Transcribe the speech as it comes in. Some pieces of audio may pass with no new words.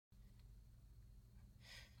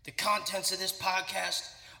The contents of this podcast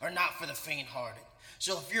are not for the faint-hearted.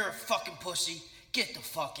 So if you're a fucking pussy, get the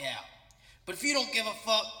fuck out. But if you don't give a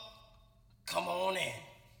fuck, come on in.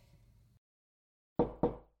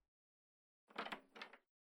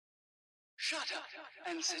 Shut up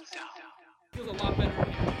and sit down. Feels a lot better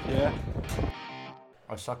in here. Yeah.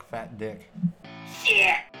 I suck fat dick.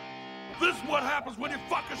 Shit! This is what happens when you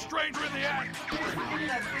fuck a stranger in the act.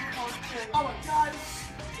 Oh my god,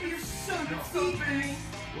 you're so creepy.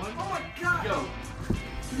 Oh my god. Yo,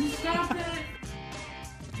 Can you stop that?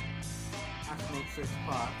 I smoke 6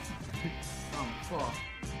 pots. I'm fucked.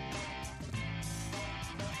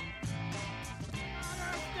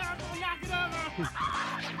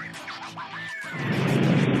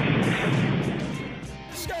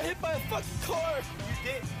 Just got hit by a fucking car.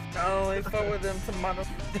 You did. I only fuck with them tomatoes.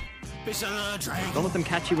 Don't let them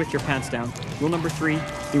catch you with your pants down. Rule number 3,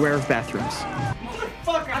 beware of bathrooms.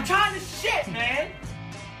 Motherfucker, I'm trying to shit, man.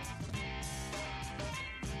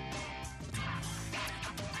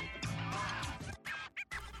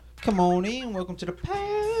 Come on in, welcome to the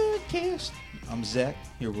podcast. I'm Zach,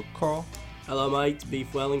 here with Carl. Hello, mate. It's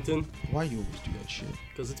Beef Wellington. Why you always do that shit?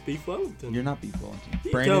 Because it's Beef Wellington. You're not Beef Wellington.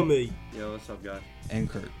 You tell me. Yo, what's up, guys? And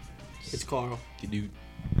Kurt. It's Carl. Skadoot.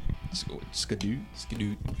 Skadoot?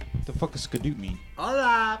 Skadoot. The fuck does Skadoot mean?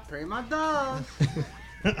 Hola, prima dog.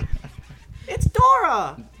 It's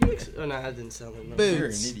Dora! Oh, no, that didn't sound like that. You're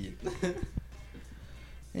an idiot.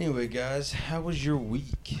 Anyway, guys, how was your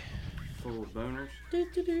week? Full of boners that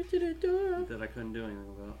I couldn't do anything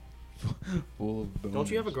about. Full of boners. Don't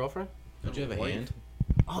you have a girlfriend? Don't you have a Wife. hand?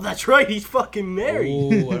 Oh, that's right. He's fucking married.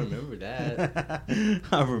 Oh, I remember that.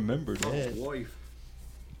 I remember that. Wife.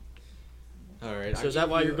 All right. So is that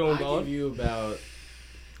why you're going I'll bald?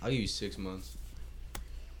 I'll give you 6 months.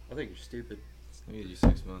 I think you're stupid. I'll give you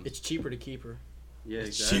 6 months. It's cheaper to keep her. Yeah,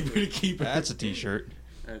 It's exactly. cheaper to keep it. That's a t-shirt.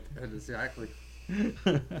 Exactly.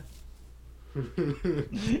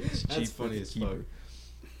 It's That's cheap funny to as keep fuck. her.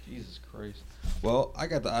 Jesus Christ. Well, I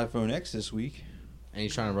got the iPhone X this week. And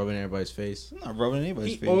he's trying to rub it in everybody's face. I'm not rubbing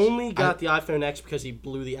anybody's He face. only got the iPhone X because he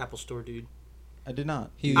blew the Apple Store, dude. I did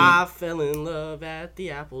not. I fell in love at the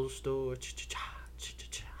Apple Store.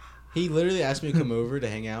 He literally asked me to come over to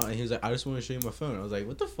hang out, and he was like, "I just want to show you my phone." I was like,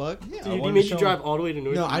 "What the fuck?" Yeah, Dude, he made you drive all the way to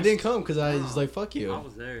Northeast. No, I didn't come because I was like, "Fuck you." I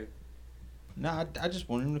was there. No, I just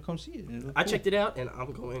wanted him to come see it. I checked it out, and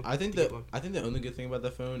I'm going. I think to get the one. only good thing about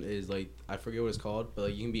that phone is like I forget what it's called, but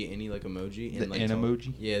like you can be any like emoji and The like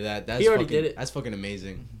Emoji? Yeah, that's He already fucking, did it. That's fucking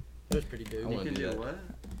amazing. It was pretty dope. I You wanna can do do that. what?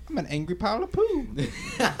 I'm an angry pile of poo.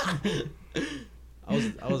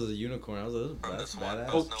 I was a unicorn. I was like, that's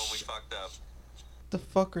badass. The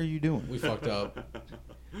fuck are you doing? We fucked up.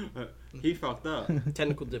 He fucked up.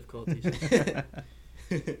 Technical difficulties.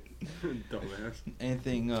 Dumbass.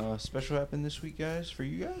 Anything special happened this week, guys? For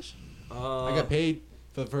you guys? I got paid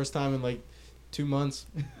for the first time in like 2 months.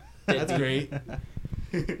 That's great.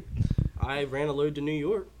 I ran a load to New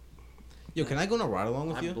York. Yo, can I go on a ride along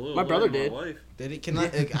with I you? blew My away brother my did. wife. Did it? Can I?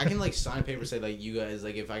 Like, I can like sign paper say like you guys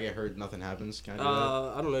like if I get hurt nothing happens. Can I do that?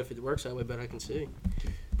 I don't know if it works that way, but I can see.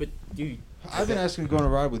 But dude, I've been asking to go on a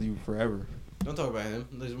ride with you forever. Don't talk about him.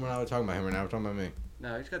 We're not talking about him right now. We're talking about me.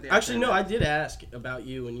 No, he's got the. actually no, iPhone. I did ask about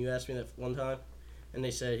you when you asked me that one time, and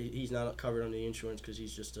they said he's not covered under the insurance because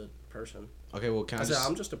he's just a person. Okay, well can I, I said just,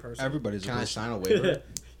 I'm just a person. Everybody's can a I person. sign a waiver?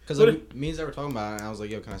 Because What like, me and Zach were talking about it, and I was like,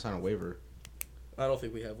 yo, can I sign a waiver? I don't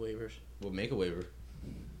think we have waivers. We'll make a waiver.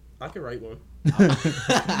 I could write one.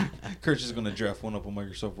 Kurt's just gonna draft one up on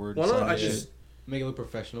Microsoft Word. Why and don't sign I that just? shit. Make it look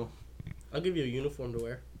professional. I'll give you a uniform to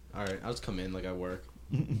wear. All right, I'll just come in like I work.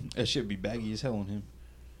 That shit be baggy as hell on him.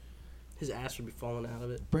 His ass would be falling out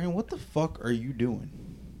of it. Brandon, what the fuck are you doing?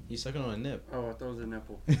 He's sucking on a nip. Oh, I thought it was a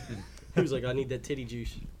nipple. He was like, I need that titty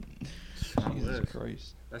juice. Jesus wish.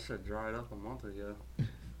 Christ. That shit dried up a month ago.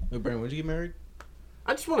 Wait, Brandon, when'd you get married?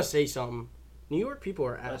 I just want to say something. New York people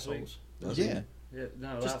are Last week. assholes. Yeah. Yeah,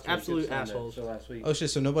 no, Just last week, absolute it's Sunday, assholes. So last week. Oh shit!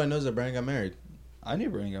 So nobody knows that Brandon got married. I knew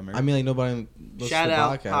Brandon got married. I mean, like nobody listens Shout to the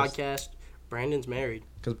out podcast podcast. Brandon's married.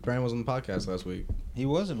 because Brandon was on the podcast last week. he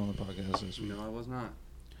wasn't on the podcast this week, No, I was not.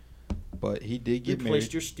 but he did You get replaced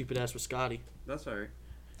married. your stupid ass with Scotty. That's alright.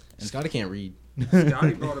 Scotty can't read.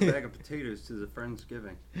 Scotty brought a bag of potatoes to the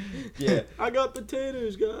Friendsgiving. Yeah. I got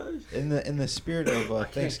potatoes, guys. In the spirit of I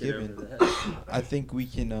can't get Thanksgiving, over that. I think we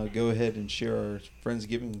can go ahead and share our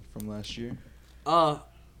Friendsgiving from last year.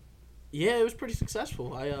 Yeah, it was pretty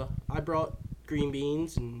successful. I brought green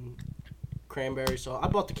beans and cranberry sauce. I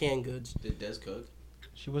bought the canned goods. Did Des cook?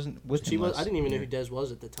 She wasn't with She him was. last I didn't even know year. who Des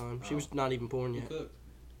was at the time. She was not even born Who yet. cooked?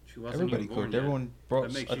 She wasn't Everybody even born cooked. yet. Everyone brought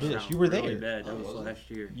That makes a you dish. sound You were really there. bad. That Oh, was was it?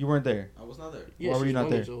 last year. You weren't there. I was not there. Yeah, Why were she's you not 1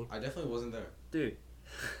 there? years old. I definitely wasn't there. Dude,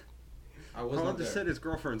 I was Carl not just there. said his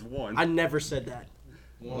girlfriend's one. I never said that.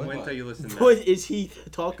 One Wait what? until you listen back. What is he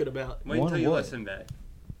talking about? Wait One until you what? listen back.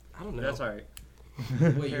 I don't know. That's alright.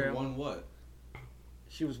 Wait, you're one what?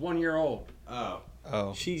 She was 1 year old. Oh.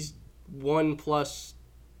 Oh. She's 1 plus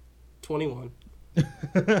 21.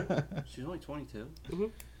 She's only 22.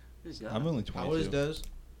 Mm-hmm. I'm only 22. How old is Des?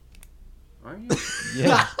 Are you?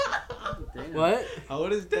 Yeah. Damn. What? How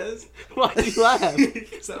old is Des? Why do you laugh?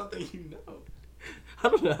 Because I don't think you know. I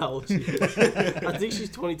don't know how old she is. I think she's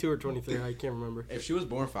 22 or 23. I can't remember. If she was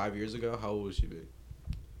born 5 years ago, how old would she be?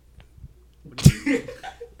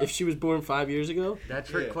 If she was born 5 years ago? That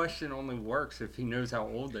trick question only works if he knows how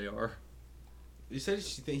old they are. You said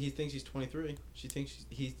he thinks she's 23. He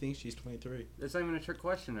thinks she's 23. That's not even a trick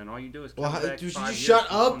question, and all you do is Well, count how, back dude, 5 you years shut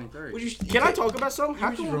from up. 23. Would you, Can I talk about something? How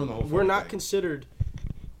You just come ruined the whole we're fucking not thing. considered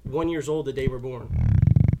 1 year old the day we're born?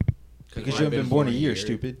 Because you haven't been born a year,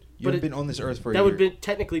 stupid. You But haven't been on this earth for a That year. would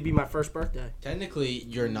technically be my first birthday. Technically,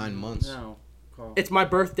 you're 9 months. No, Carl. It's my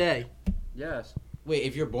birthday. Yes. Wait,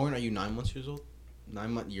 if you're born, are you 9 months years old?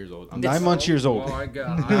 9 years old. I'm 9 months years old. Oh my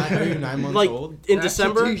god. Are you 9 months Like old? in That's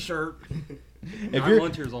December. a t-shirt. If 9 you're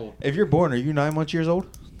months years old. if you're born, are you 9 months years old?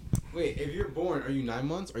 Wait, if you're born, are you 9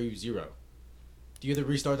 months or are you 0? Do you have to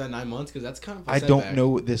restart that 9 months? Because that's kind of a I setback. don't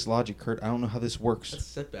know this logic, Kurt. I don't know how this works. That's a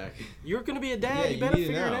setback. You're gonna be a dad. Yeah, you you better need to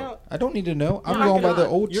figure it know. out. I don't need to know. I'm My going by the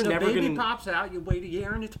God. old You're The stuff. never baby gonna- pops out, you wait a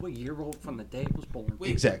year, and it's a year old from the day it was born.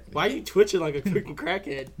 Wait, Exactly. Why are you twitching like a freaking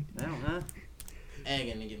crackhead? I don't know. I'm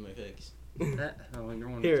gonna give my fix. Oh, you're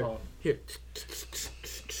one Here, to talk. here.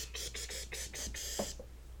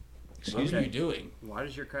 What are you doing? Why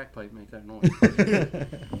does your crack pipe make that noise?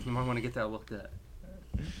 You might want to get that looked at.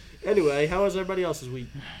 Anyway, how was everybody else's week?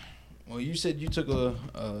 Well, you said you took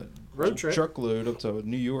a Road trip. truckload up to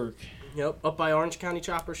New York. Yep, up by Orange County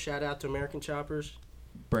Choppers. Shout out to American Choppers.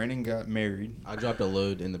 Brandon got married. I dropped a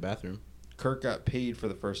load in the bathroom. Kirk got paid for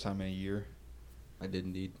the first time in a year. I did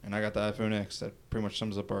indeed. And I got the iPhone X. That pretty much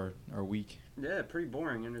sums up our week. Yeah, pretty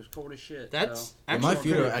boring, and it's cold as shit. That's so. And my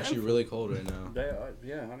feet are pretty actually really cold right now.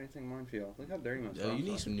 Yeah, how do you think mine feel? Look how dirty my Yo, socks you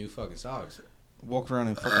need are. some new fucking socks. Walk around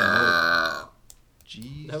in fucking mud.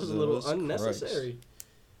 Jesus That was a little Christ. unnecessary.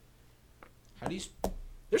 How do you?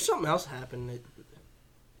 There's something else happened. I'm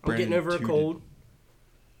Brandon getting over a tooted. cold.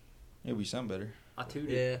 Yeah, we sound better. I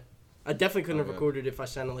tooted. Yeah. I definitely couldn't have Okay. recorded if I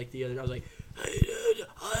sounded like the other. I was like,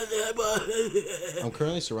 I'm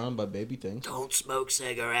currently surrounded by baby things. Don't smoke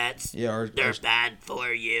cigarettes. Yeah, our bad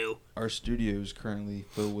for you. our studio is currently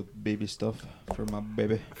filled with baby stuff for my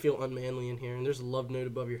baby. I feel unmanly in here, and there's a love note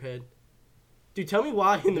above your head. Dude, tell me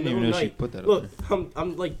why in the Didn't middle even of know the she night. put that up Look,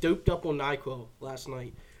 I'm like doped up on NyQuil last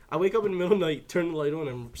night. I wake up in the middle of the night, turn the light on,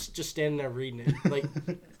 and I'm just standing there reading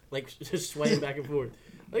it, like just swaying back and forth.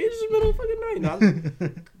 Like it's just the middle of the fucking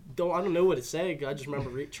night. I don't know what it said. I just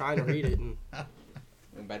remember trying to read it and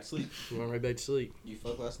Went back to sleep. went right back to sleep. You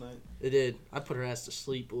fucked last night? It did. I put her ass to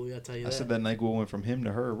sleep, boy. I tell you I that. said that NyQuil went from him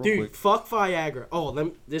to her real Dude, quick. fuck Viagra.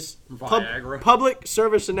 Oh, this Viagra. public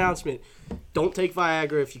service announcement: don't take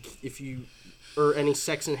Viagra if you or any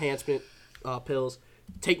sex enhancement pills.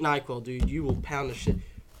 Take NyQuil, dude. You will pound the shit.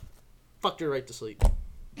 Fucked her right to sleep.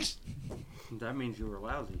 That means you were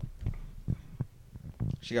lousy.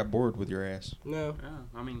 She got bored with your ass. No, Yeah,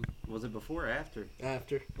 I mean, was it before or after?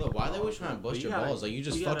 after. Look, why are they always trying to But bust you your gotta- balls? Like you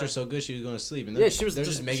just you fucked her gotta- so good she was going to sleep, and Yeah, she was they're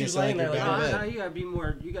just- just making she it was sound like laying you're there back like, in No, bed.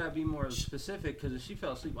 you gotta be more specific. Because if she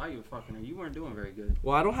fell asleep while you were fucking her, you weren't doing very good.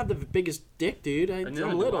 Well, I don't have the biggest dick, dude. And I'm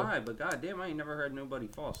neither do little. I, but goddamn, I ain't never heard nobody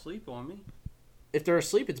fall asleep on me. If they're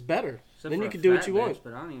asleep, it's better. Except then for you a can do what fat you bitch, want.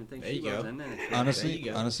 But I don't even think There she you was go. in there. There you Honestly,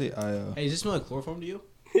 go. I Hey, does this smell like chloroform to you?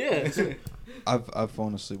 Yeah. I've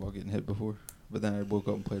fallen asleep while getting hit before, but then I woke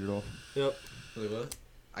up and played it off. Yep. Really, what?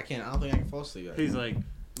 I don't think I can fall asleep. Yet. He's like,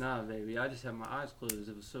 nah, baby, I just had my eyes closed.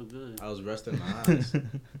 It was so good. I was resting my eyes.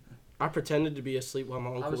 I pretended to be asleep while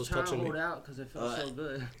my I uncle was was trying to touching hold me. out because it felt so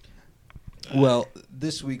good. Well,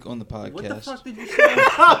 this week on the What the podcast, fuck did you say?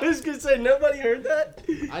 I was gonna say nobody heard that.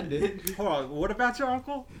 I did. Hold on, what about your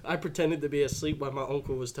uncle? I pretended to be asleep while my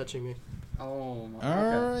uncle was touching me. Oh my. all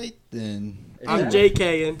Okay. right then. Is I'm that-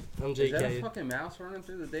 JKing. I'm Is that a JKing. fucking mouse running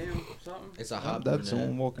through the damn something? It's a hot. That's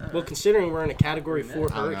someone walking. Well, considering we're in a Category 4 I don't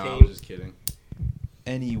know. I was hurricane, just kidding.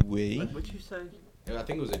 Anyway, What'd you say? I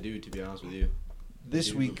think it was a dude, to be honest with you.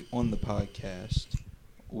 this week on the podcast,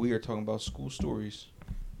 we are talking about school stories,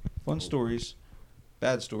 fun stories,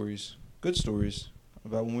 bad stories, good stories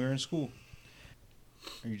about when we were in school.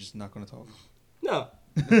 Are you just not going to talk? no.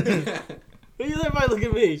 Everybody look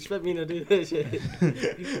at me. Expect me to do that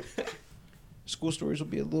shit. School stories will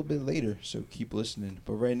be a little bit later, so keep listening.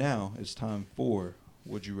 But right now, it's time for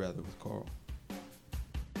Would You Rather with Carl.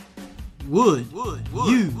 Would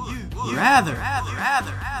you rather?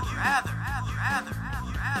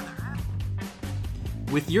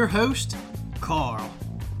 With your host, Carl.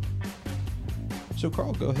 So,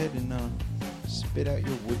 Carl, go ahead and spit out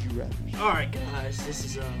your would you rather. Alright, guys, this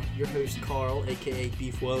is your host, Carl, aka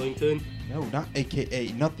Beef Wellington. No, not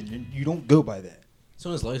AKA, nothing. You don't go by that. It's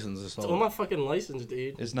on his license. It's on my fucking license,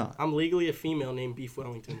 dude. It's not. I'm legally a female named Beef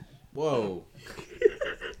Wellington. Whoa.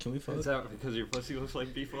 Can we fuck? Is that because your pussy looks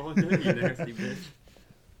like beef Wellington? You nasty bitch.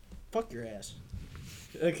 Fuck your ass.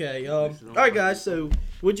 Okay, alright, guys, so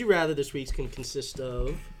would you rather this week's can consist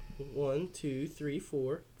of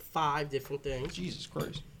 5 different things. Jesus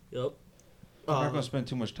Christ. Yep. I'm not going to spend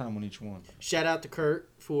too much time on each one. Shout out to Kurt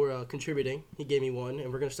for contributing. He gave me one,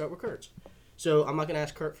 and we're going to start with Kurt's. So I'm not going to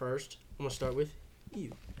ask Kurt first. I'm going to start with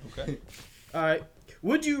you. Okay. All right.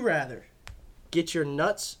 Would you rather get your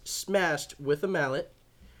nuts smashed with a mallet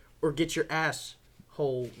or get your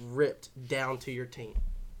asshole ripped down to your taint?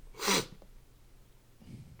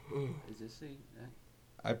 Is this the...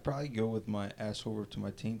 I'd probably go with my asshole ripped to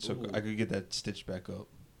my taint so I could get that stitched back up.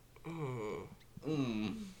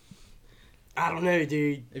 I don't know,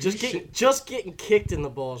 dude. Just getting kicked in the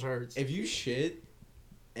balls hurts. If you shit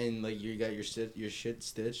and like you got your shit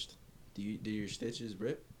stitched, do your stitches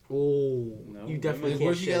rip? Oh, No, you definitely can't.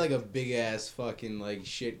 What if you shit. got like a big ass fucking like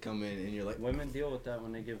shit come in and you're like, Women deal with that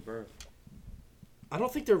when they give birth. I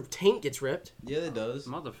don't think their taint gets ripped. yeah, it does.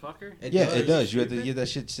 Motherfucker. It does. You have to get that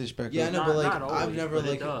shit stitched back Yeah, I up. know, but like Not always, I've never but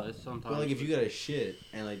like, it does sometimes. but like if you got a shit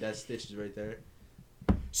and like that stitch is right there.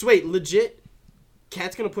 So wait, legit,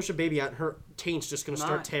 Kat's gonna push a baby out and her taint's just gonna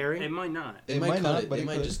start tearing? It might not. It might might not, cut it. but They it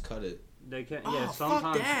might could. just cut it. They can. Oh, Yeah, fuck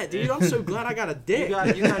sometimes. that, dude. I'm so glad I got a dick.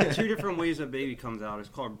 You got two different ways a baby comes out. It's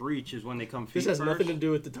called breech is when they come feet This has first. nothing to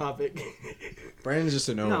do with the topic. Brandon's just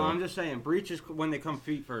a no. No, I'm just saying breech is when they come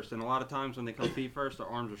feet first, and a lot of times when they come feet first, their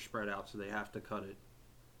arms are spread out, so they have to cut it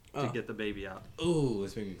to get the baby out. Ooh,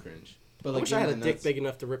 it's making me cringe. But I like, wish I had a getting the dick nuts- big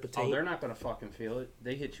enough to rip a Oh, taint. they're not gonna fucking feel it.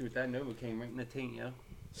 They hit you with that Novocaine right in the taint, yo.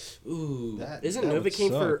 Ooh, Isn't that would Novocaine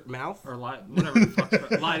suck. for mouth? Or whatever the fuck.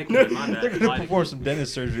 Lidocaine, my bad. They're going to perform some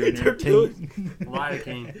dentist surgery in your taint.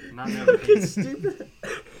 Lidocaine, not Novocaine. Stupid.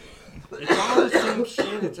 It's all the same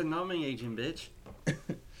shit. It's a numbing agent, bitch.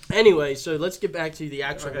 Anyway, so let's get back to the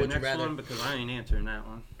actual Okay, would you next rather. one because I ain't answering that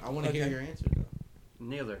one. I want to hear your answer though.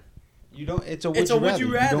 Neither. You don't. It's a would It's a you would rather.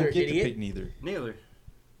 you rather, You don't get idiot. to pick neither. Neither.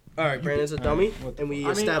 All right, Brandon's a dummy, and we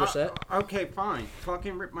established that. Okay, fine.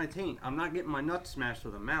 Fucking rip my taint. I'm not getting my nuts smashed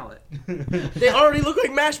with a mallet. They already look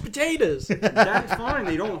like mashed potatoes. That's fine.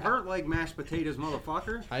 They don't hurt like mashed potatoes,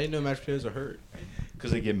 motherfucker. I didn't know mashed potatoes are hurt.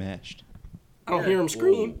 Because they get mashed. I don't hear them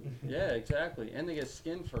scream. Yeah, exactly. And they get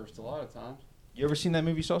skinned first a lot of times. You ever seen that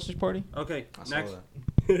movie Sausage Party? Okay, I saw next.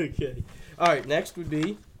 that. Okay. All right, next would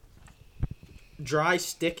be dry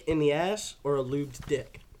stick in the ass or a lubed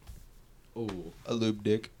dick. Ooh. A lube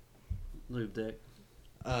dick. Lube dick.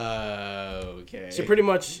 Okay. So pretty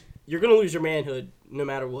much, you're gonna lose your manhood no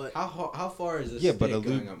matter what. How far is this Yeah, stick but a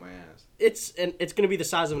going lube- up my ass? It's gonna be the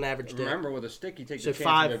size of an average dick. Remember, with a stick, you take So the chance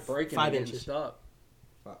five- of it breaking 5 and getting inches. stuck.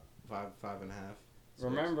 Five and a half.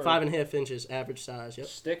 Remember, 5.5 inches, average size. Yep.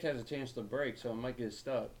 stick has a chance to break, so it might get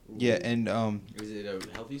stuck. Yeah, and Is it a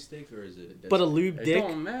healthy stick or is it? But a lube It dick.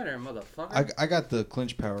 don't matter, motherfucker. I got the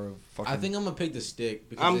clinch power of fucking. I think I'm gonna pick the stick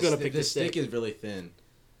because I'm the gonna sti- pick the stick. is really thin.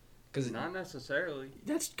 Because Not necessarily.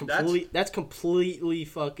 That's completely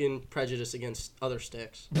fucking prejudice against other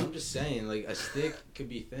sticks. I'm just saying, like a stick could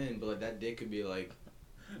be thin, but like that dick could be like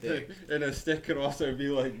thick. And a stick could also be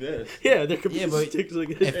like this. Yeah, there could be Yeah, but sticks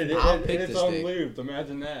like if- this. I'll pick it's the stick. unlubed.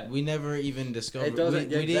 Imagine that. We never even discovered. It doesn't-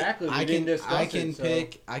 we exactly, we I didn't can. discuss I it, can so-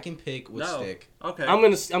 pick. I can pick with No. stick. Okay. I'm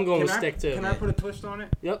going with Can I- stick too. Can I put a twist on it?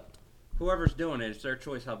 Yep. Whoever's doing it, it's their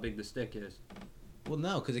choice how big the stick is. Well,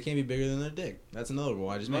 no, because it can't be bigger than their dick. That's another rule.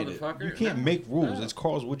 I just made it. Motherfucker. You can't No. make rules. No. It's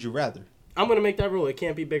Carl's would you rather. I'm gonna make that rule. It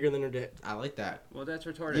can't be bigger than her dick. I like that. Well, that's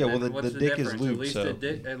retarded. Yeah, well, Then the what's dick is difference? lubed, At least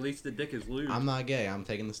so- at least the dick is lubed. I'm not gay. I'm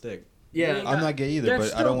taking the stick. Yeah. I'm not gay either,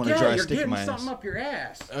 That's but I don't still want a gay. dry You're stick in getting my something ass. up your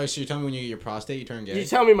ass. Oh, so you're telling me when you get your prostate, you turn Did gay? you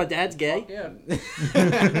tell me my dad's gay?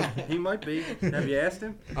 Yeah. He might be. Have you asked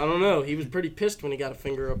him? I don't know. He was pretty pissed when he got a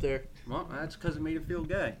finger up there. Well, that's because it made him feel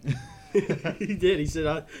gay. He did. He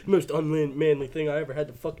said, most unmanly thing I ever had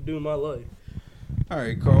to fucking do in my life. All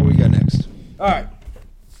right, Carl, what you got next? All right.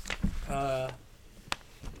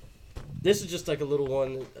 This is just like a little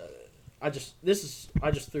one. I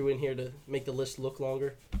just threw in here to make the list look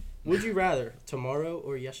longer. Would you rather tomorrow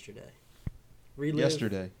or yesterday? Relive.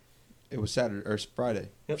 Yesterday. It was Saturday or Friday.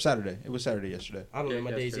 Yep. Saturday. It was Saturday yesterday. I don't know Yeah,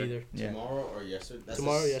 my days yesterday. either. Yeah. Tomorrow or yesterday? That's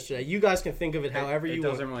Tomorrow, yesterday. You guys can think of it however it you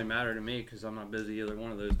doesn't want. really matter to me because I'm not busy either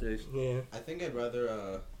one of those days. Yeah. I think I'd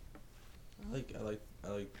rather I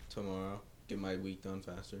like tomorrow. Get my week done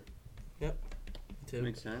faster. Yep. Too.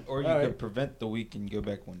 Makes sense. Or you All could right. prevent the week and go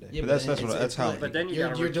back one day. Yeah, but but that's how. But then you're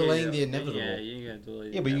gotta delaying the rotate it. inevitable. Yeah, you gotta delay.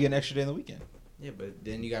 Yeah, but you get an extra day on the weekend. Yeah, but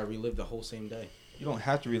then you gotta relive the whole same day. You don't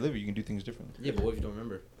have to relive it. You can do things differently. Yeah, but what if you don't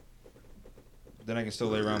remember? Then I can still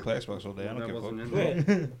lay around and play Xbox all day. I That don't wasn't give a fuck.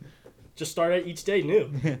 Yeah. Just start at each day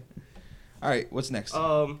new. All right, what's next?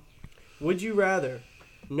 Would you rather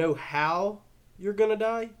know how you're gonna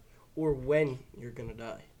die or when you're gonna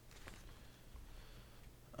die?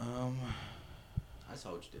 I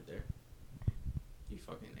saw what you did there. You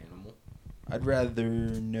fucking animal. I'd rather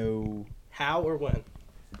know How or when?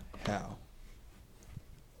 how.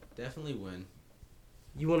 Definitely when.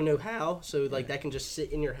 You want to know how, so like that can just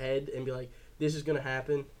sit in your head and be like, this is gonna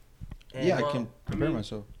happen. And Yeah, I Well, can prepare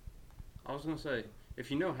myself. I was gonna say,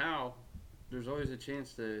 if you know how, there's always a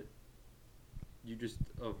chance that you just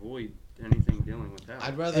avoid anything dealing with how.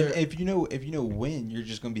 I'd rather. And if you know when, you're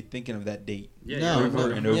just gonna be thinking of that date. Yeah, no, you're but,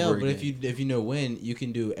 over and over but again. if you know when, you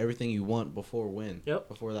can do everything you want before when. Yep.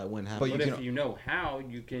 Before that when But happens. you But can- if you know how,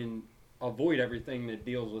 you can avoid everything that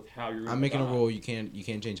deals with how you're. I'm making a rule. You can't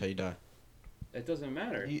change how you die. It doesn't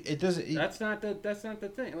matter. It doesn't. That's not the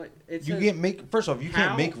thing. Like it You says can't make. First off, you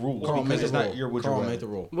can't how make rules Carl, because make it's the not rule. your would Carl, you make the rather.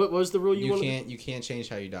 rule. what was the rule you wanted? You can't change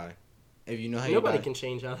how you die. If you know how Nobody you die. can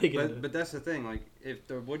change how they can. But that's the thing. Like, if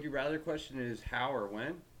the would you rather question is how or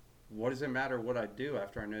when, what does it matter what I do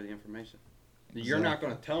after I know the information? You're not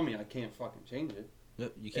going to tell me I can't fucking change it.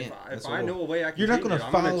 Yep, you can't. If I know a way I can You're not change gonna it,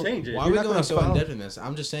 I'm going follow- to change it. Why are You're we not going gonna so in follow- depth in this?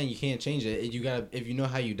 I'm just saying you can't change it. You gotta, if you know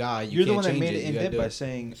how you die, You're you the can't one that change made it. it in You gotta depth do by it.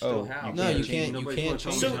 saying, Still "Oh, how. No, you change it. can't- you Nobody's can't gonna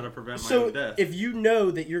tell me change how to prevent my So own death. if you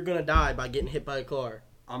know that you're gonna die by getting hit by a car,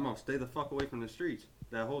 I'm going to stay the fuck away from the streets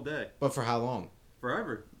that whole day. But for how long?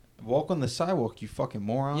 Forever. walk on the sidewalk, you fucking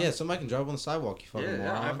moron." Yeah, somebody can drive on the sidewalk. You fucking Yeah,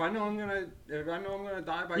 moron. if I know I'm gonna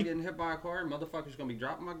die by getting hit by a car, motherfuckers gonna be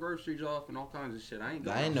dropping my groceries off and all kinds of shit. I ain't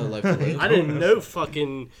I ain't going. no life to live. I didn't know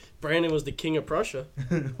fucking Brandon was the king of Prussia.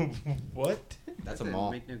 What? That's a That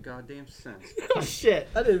mall. didn't make no goddamn sense. Oh shit!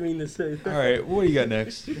 I didn't mean to say that. All right, what do you got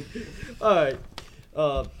next? All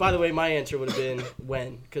right. By the way, my answer would have been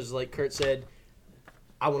when, because like Kurt said,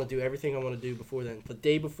 I want to do everything I want to do before then. The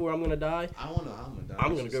day before I'm gonna die, I want to know how I'm gonna die. I'm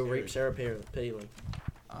This gonna is go scary. rape Sarah Palin.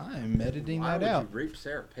 I'm editing Why that would out. you rape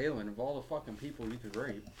Sarah Palin of all the fucking people you could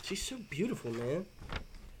rape? She's so beautiful, man.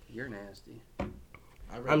 You're nasty.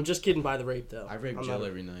 I'm just kidding by the rape though. I rape I'm Jill not-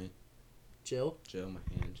 every night. Jill? Jill, my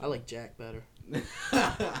hand. I like Jack better.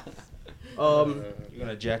 You're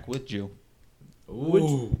gonna jack with Jill. Would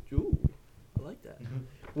Ooh. you, ooh, I like that.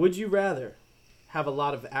 Would you rather have a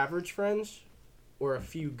lot of average friends or a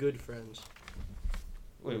few good friends?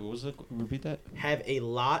 Wait, what was it? Repeat that. Have a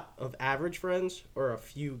lot of average friends or a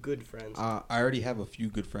few good friends? I already have a few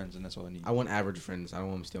good friends, and that's all I need. I want average friends. I don't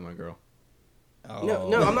want them to steal my girl.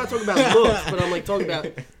 No, I'm not talking about looks, but I'm like talking about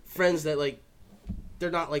friends that like they're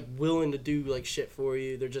not like willing to do like shit for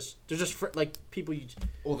you. They're just like people you.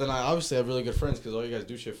 Well, then I obviously have really good friends because all you guys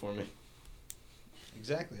do shit for me.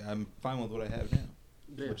 Exactly. I'm fine with what I have now,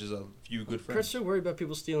 Yeah. which is a few good Kurt's friends so worried about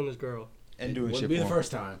people stealing his girl. and doing shit Wouldn't be for the him.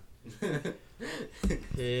 first time.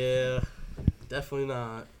 Yeah, definitely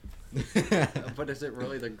not. But is it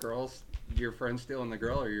really the girls, your friend stealing the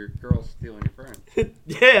girl, or your girl stealing your friend?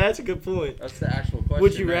 Yeah, that's a good point. That's the actual question.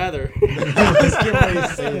 Would you there. rather? I was getting ready to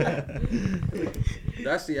say that.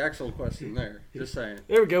 That's the actual question there. Just saying.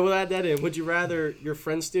 There we go. We'll add that in. Would you rather your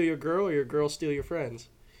friend steal your girl or your girl steal your friends?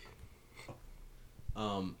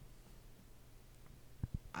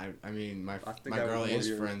 I mean, my I think my I would girl want is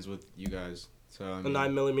yours. friends with you guys, so I A mean,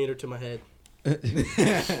 9mm to my head.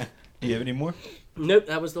 Do you have any more? Nope,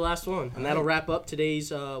 that was the last one, and that'll wrap up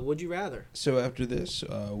today's Would You Rather. So after this,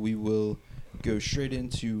 we will go straight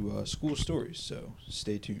into school stories. So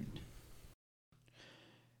stay tuned.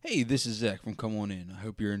 Hey, this is Zach from Come On In. I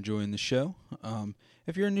hope you're enjoying the show.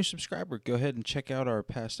 If you're a new subscriber, go ahead and check out our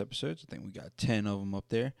past episodes. I think we got 10 of them up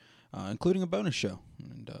there, including a bonus show.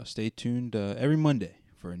 And stay tuned every Monday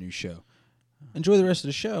for a new show. Enjoy the rest of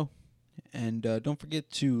the show. And don't forget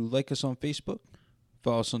to like us on Facebook,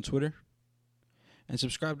 follow us on Twitter, and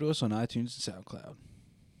subscribe to us on iTunes and SoundCloud.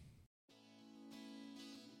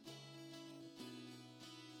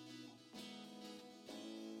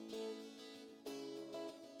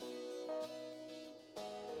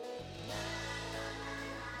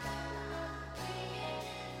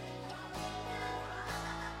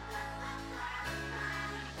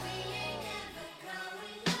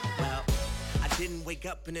 Well, I didn't wake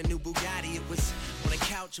up in a new Bugatti. It was when I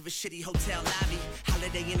couch of a shitty hotel lobby.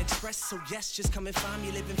 Holiday Inn Express, so yes, just come and find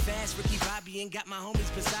me. Living fast, Ricky Bobby, and got my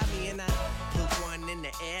homies beside me. And I put one in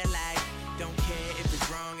the air like, don't care if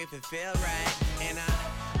it's wrong, if it feel right. And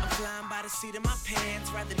I'm flying by the seat of my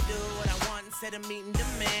pants. Rather do what I want instead of meeting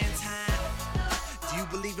demands, huh? Do you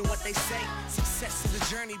believe in what they say? Success is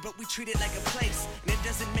a journey, but we treat it like a place. And it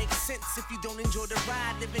doesn't make sense if you don't enjoy the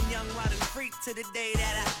ride. Living young, wild, and free to the day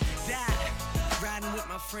that I die. Riding with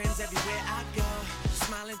my friends everywhere I go.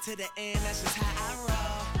 Smiling to the end, that's just how I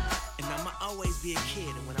roll. And I'ma always be a kid,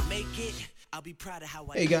 and when I make it, I'll be proud of how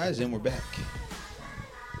I Hey guys, and we're back.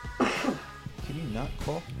 Can you not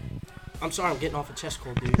cough? I'm sorry, I'm getting off a chest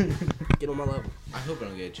cold, dude. Get on my level. I hope I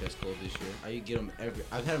don't get a chest cold this year. I get them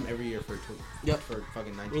I've had them every year for for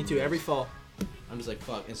fucking 19 Me too, years. every fall. I'm just like,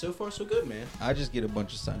 fuck. And so far, so good, man. I just get a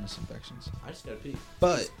bunch of sinus infections. I just gotta pee.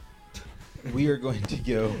 But we are going to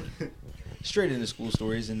go straight into school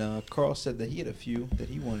stories, and Carl said that he had a few that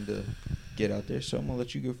he wanted to get out there, so I'm gonna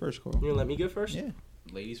let you go first, Carl. You gonna let me go first? Yeah.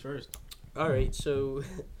 Ladies first. All right, so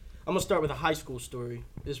I'm gonna start with a high school story.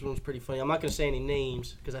 This one's pretty funny. I'm not gonna say any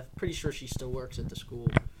names because I'm pretty sure she still works at the school.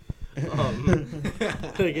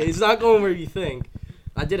 Okay, it's not going where you think.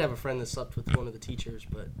 I did have a friend that slept with one of the teachers,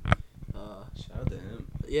 but shout out to him.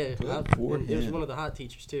 Yeah, Good for it was him. one of the hot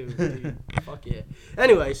teachers too. Dude. Fuck yeah.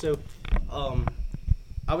 Anyway, so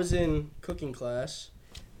I was in cooking class,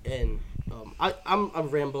 and I'm a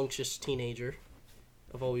rambunctious teenager.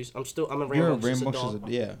 I'm a rambunctious You're a adult. rambunctious,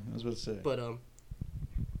 yeah, I was about to say. But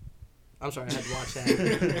I'm sorry, I had to watch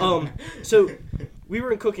that. So we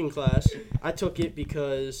were in cooking class. I took it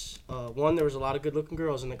because one, there was a lot of good-looking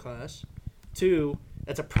girls in the class. Two,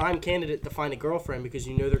 it's a prime candidate to find a girlfriend because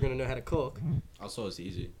you know they're gonna know how to cook. Also, it's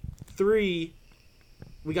easy. Three,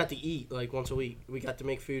 we got to eat like once a week. We got to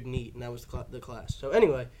make food and eat, and that was the class. So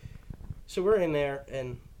anyway, so we're in there,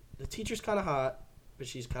 and the teacher's kind of hot, but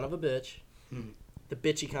she's kind of a bitch. The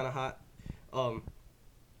bitchy kind of hot.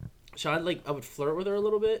 So I would flirt with her a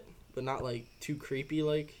little bit, but not like too creepy,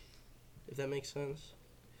 like, if that makes sense.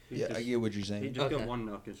 Yeah, I get what you're saying. He just Okay. got one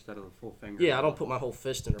knuck instead of the full finger. Yeah, I don't put my whole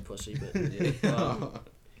fist in her pussy, but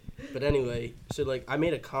but anyway, so like I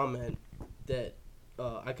made a comment that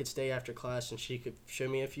I could stay after class and she could show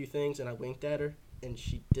me a few things, and I winked at her, and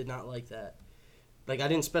she did not like that. Like I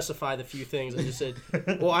didn't specify the few things. I just said,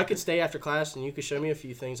 "Well, I could stay after class and you could show me a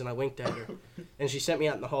few things," and I winked at her, and she sent me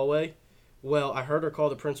out in the hallway. Well, I heard her call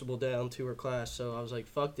the principal down to her class, so I was like,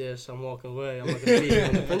 fuck this, I'm walking away. I'm not going to be here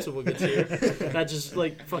when the principal gets here. That's just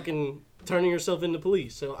like fucking turning yourself into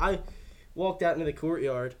police. So I walked out into the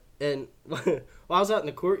courtyard, and while I was out in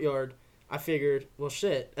the courtyard, I figured, well,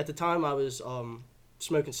 shit. At the time, I was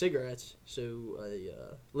smoking cigarettes, so I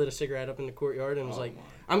lit a cigarette up in the courtyard and was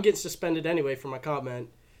I'm getting suspended anyway for my comment,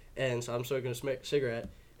 and so I'm still going to smoke a cigarette.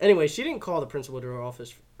 Anyway, she didn't call the principal to her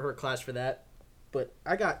office, her class for that, but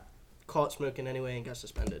I got caught smoking anyway and got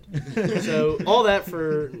suspended. So all that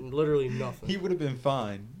for literally nothing. He would have been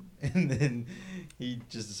fine, and then he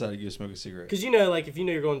just decided to go smoke a cigarette. Because you know, like if you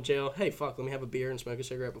know you're going to jail, hey, fuck, let me have a beer and smoke a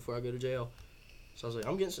cigarette before I go to jail. So I was like,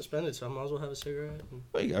 I'm getting suspended, so I might as well have a cigarette.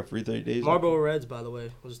 Well, you got free 30 days. Marlboro Reds, by the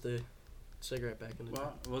way, was the cigarette back in the day.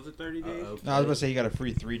 Was it 30 days? No, I was about to say you got a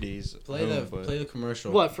free 3 days. Play the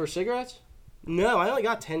commercial. What, for cigarettes? No, I only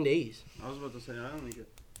got 10 days. I was about to say I only got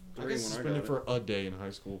 3 I got when suspended I got for it. a day in high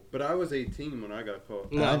school. But I was 18 when I got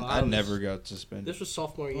caught. No, I was- never got suspended. This was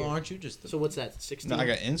sophomore year. Well, aren't you just the... So what's that, 16? No, I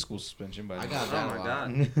got in-school suspension by I then. got Oh that my a lot.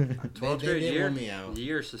 god. 12 They straight did year, want me out.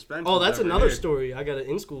 year suspension. Oh, that's another story. I got an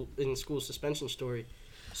in-school suspension story.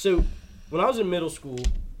 So when I was in middle school,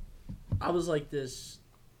 I was like this.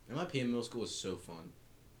 MIP in middle school was so fun.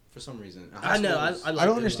 For some reason. I know. I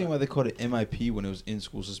don't understand why they called it MIP when it was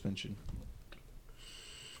in-school suspension.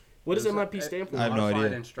 What does MIP stand for? I have no idea.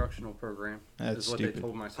 Modified instructional program. That's is what stupid. they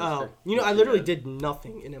told my sister. Oh, you know, I literally did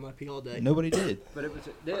nothing in MIP all day. Nobody did. But it was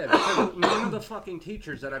because none of the fucking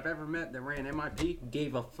teachers that I've ever met that ran MIP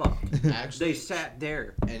gave a fuck. Actually, They sat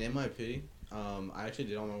there. and MIP, I actually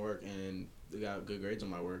did all my work and got good grades on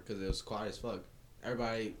my work because it was quiet as fuck.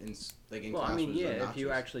 Everybody in Well, class I mean, was yeah, if obnoxious.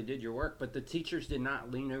 you actually did your work, but the teachers did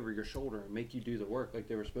not lean over your shoulder and make you do the work like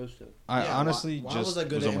they were supposed to. I Yeah, honestly why just was I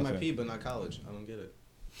good was at on my MIP phone. but not college? I don't get it.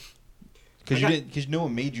 Because no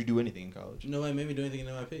one made you do anything in college. Nobody made me do anything in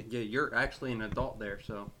MIP. Yeah, you're actually an adult there,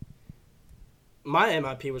 so. My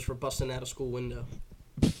MIP was for busting out a school window.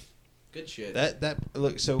 Good shit. That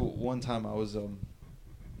look. So one time I was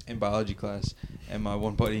in biology class, and my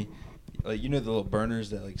one buddy, like, you know the little burners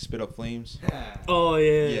that like spit up flames. Oh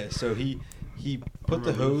yeah. Yeah. So he put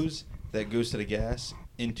the hose that goes to the gas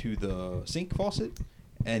into the sink faucet,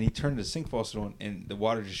 and he turned the sink faucet on, and the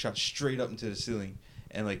water just shot straight up into the ceiling,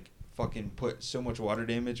 and like fucking put so much water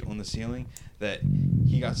damage on the ceiling that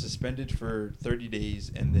he got suspended for 30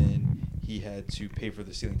 days, and then he had to pay for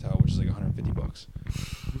the ceiling tile, which is like $150.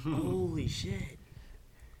 Holy shit.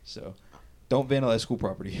 So, don't vandalize school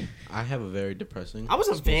property. I have a very depressing. I was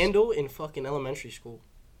a vandal in fucking elementary school.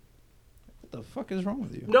 What the fuck is wrong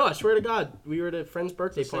with you? No, I swear to God. We were at a friend's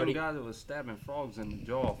birthday The same party. guy that was stabbing frogs in the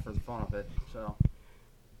jaw for the fun of it. So,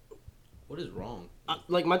 What is wrong?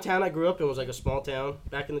 Like, my town I grew up in was like a small town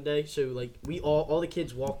back in the day. So, like, we all the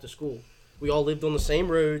kids walked to school. We all lived on the same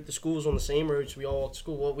road. The school was on the same road, so we all walked to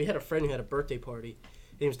school. Well, we had a friend who had a birthday party.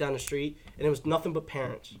 He was down the street, and it was nothing but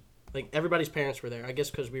parents. Like, everybody's parents were there. I guess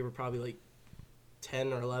because we were probably, like,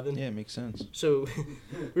 10 or 11. Yeah, it makes sense. So,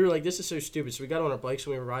 we were like, this is so stupid. So, we got on our bikes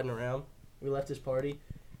and we were riding around. We left this party.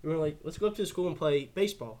 We were like, let's go up to the school and play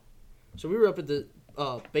baseball. So, we were up at the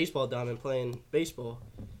baseball diamond playing baseball.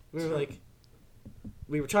 We were like,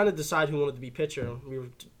 we were trying to decide who wanted to be pitcher. We were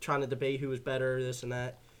trying to debate who was better, this and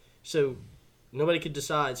that. So, nobody could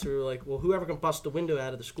decide. So, we were like, well, whoever can bust the window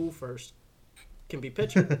out of the school first can be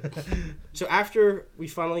pitcher. So, after we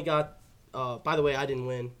finally got, by the way, I didn't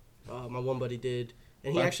win. My one buddy did.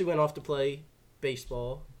 And he What? actually went off to play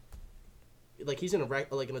baseball. Like, he's in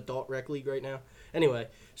an adult rec league right now. Anyway,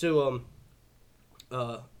 so,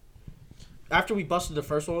 after we busted the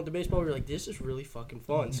first one with the baseball, we were like, this is really fucking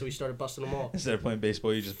fun. So we started busting them all. Instead of playing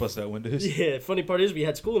baseball, you just bust out windows. Yeah, funny part is we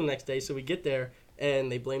had school the next day, so we get there,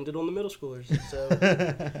 and they blamed it on the middle schoolers.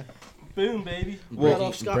 So, boom, baby. We got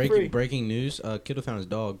off scot-free. Breaking news: Kiddo found his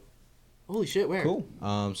dog. Holy shit, where? Cool.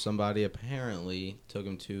 Somebody apparently took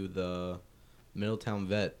him to the Middletown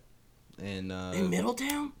vet, and In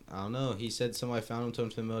Middletown? I don't know. He said somebody found him, took him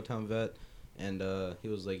to the Middletown vet, and he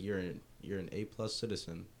was like, "You're an A+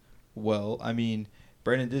 citizen." Well, I mean,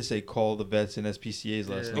 Brandon did say call the vets and SPCAs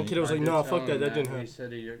last And night. kiddo was like, "No, fuck that. That didn't He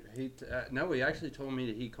happen." said no, he actually told me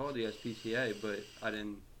that he called the SPCA, but I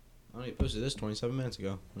didn't. Oh, he posted this 27 minutes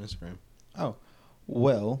ago on Instagram. Oh,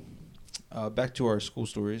 well, back to our school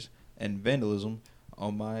stories and vandalism.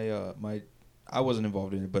 On I wasn't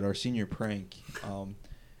involved in it, but our senior prank,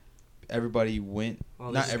 everybody went. Oh,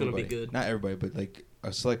 this not is gonna everybody, be good. not everybody, but like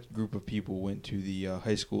a select group of people went to the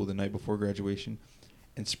high school the night before graduation,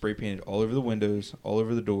 and spray painted all over the windows, all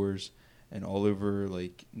over the doors, and all over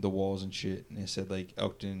like the walls and shit. And it said like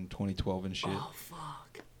Elkton 2012 and shit. Oh,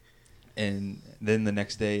 fuck. And then the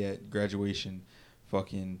next day at graduation,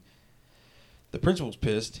 fucking, the principal's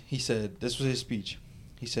pissed. He said, this was his speech.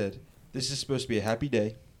 He said, this is supposed to be a happy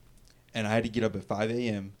day, and I had to get up at 5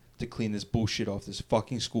 a.m. to clean this bullshit off this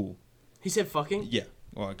fucking school. He said fucking? Yeah.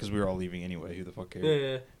 Well, because we were all leaving anyway. Who the fuck cares?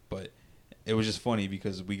 Yeah. But it was just funny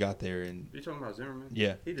because we got there and... You talking about Zimmerman?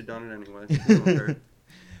 Yeah. He'd have done it anyway.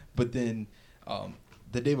 But then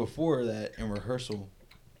the day before that in rehearsal,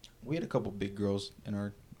 we had a couple big girls in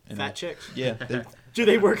our... Fat chicks? Yeah. Do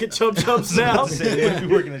they work at Chub Chubs now? They might be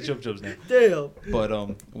working at Chub Chubs now. Damn. But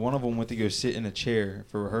one of them went to go sit in a chair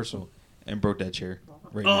for rehearsal and broke that chair.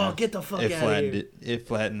 Right Oh, now. get the fuck It outta flattened here. it. It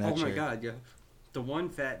flattened that Oh chair. my god, yeah. The one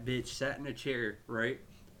fat bitch sat in a chair, right?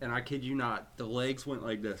 And I kid you not, the legs went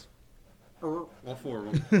like this. All four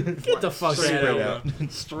of them. Get the fuck Straight out.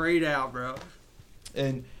 Straight out, bro.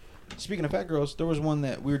 And speaking of fat girls, there was one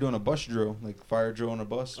that we were doing a bus drill, like fire drill on a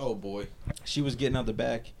bus. Oh boy. She was getting out the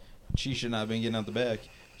back. She should not have been getting out the back.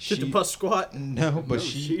 Did the bus squat? No, but No,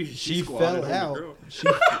 she squatted fell on the out. grill.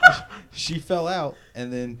 She fell out,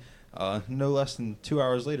 and then no less than 2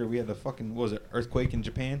 hours later, we had a fucking earthquake in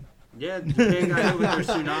Japan. Yeah, Japan got hit with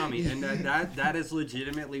their tsunami, and that is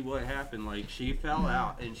legitimately what happened. Like, she fell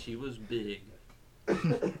out, and she was big.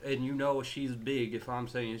 And you know she's big if I'm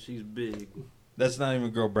saying she's big. That's not even a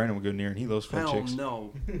girl Brandon would go near, and he loves fat Hell chicks.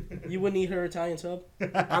 no. You wouldn't eat her Italian sub?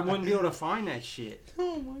 I wouldn't be able to find that shit.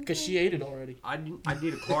 Because she ate it already. I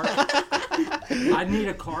need a car. I need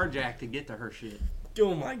a car jack to get to her shit.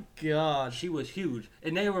 Oh my god. She was huge,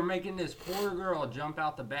 and they were making this poor girl jump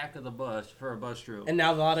out the back of the bus for a bus drill. And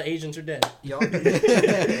now a lot of Asians are dead. Yup.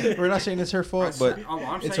 We're not saying it's her fault, but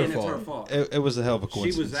I'm it's saying her it's her fault. fault. It was a hell of a She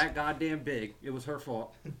coincidence. was that goddamn big. It was her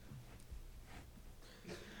fault.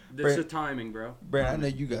 This is timing, bro. Brandon, I know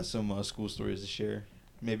you got some school stories to share.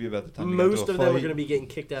 Maybe about the time you Most got into of a them are fight. going to be getting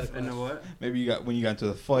kicked out of class. And what? Maybe you got when you got into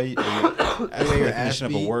the fight. Or after the definition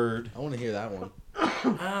of a word. I want to hear that one.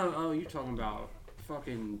 Oh, you talking about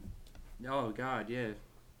fucking? Oh God, yeah.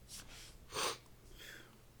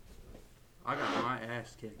 I got my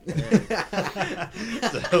ass kicked. Yeah.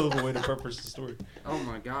 It's a hell of a way to preface the story. Oh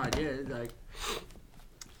my God, yeah. It's like,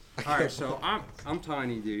 all right, so I'm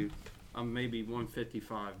tiny, dude. I'm maybe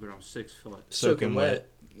 155, but I'm 6 foot. Soaking wet.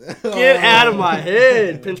 Get out of my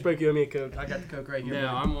head. Pinch break, you owe me a Coke. I got the Coke right here.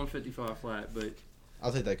 Yeah, buddy. I'm 155 flat, but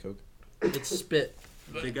I'll take that Coke. It's spit.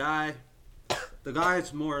 The guy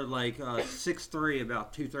is more like 6'3",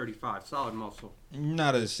 about 235, solid muscle.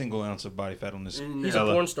 Not a single ounce of body fat on this. He's a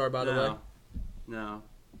porn star, by the way. No.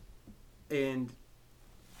 And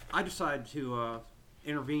I decided to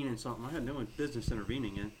intervene in something I had no business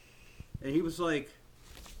intervening in. And he was like,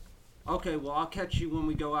 okay, well, I'll catch you when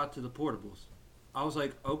we go out to the portables. I was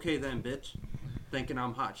like, okay then, bitch. Thinking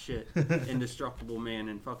I'm hot shit. Indestructible man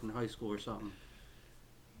in fucking high school or something.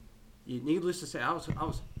 Needless to say, I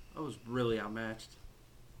was really outmatched.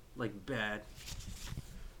 Like, bad.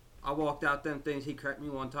 I walked out them things. He cracked me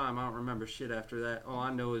one time. I don't remember shit after that. All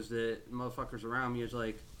I know is that motherfuckers around me is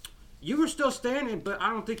like, you were still standing, but I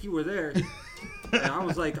don't think you were there. And I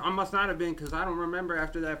was like, I must not have been because I don't remember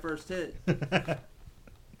after that first hit.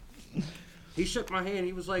 He shook my hand.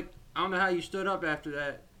 He was like, I don't know how you stood up after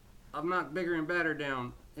that. I'm not bigger and badder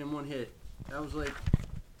down in one hit. I was like,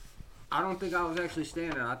 I don't think I was actually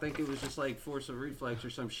standing. I think it was just like force of reflex or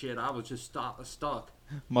some shit. I was just stuck.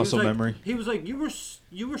 Muscle memory. He was like, you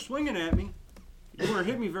were swinging at me. You weren't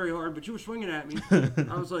hitting me very hard, but you were swinging at me.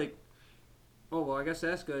 I was like, oh, well, I guess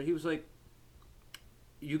that's good. He was like,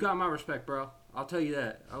 you got my respect, bro. I'll tell you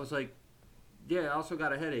that. I was like, yeah, I also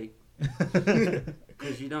got a headache.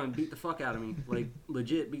 Because you done beat the fuck out of me. Like,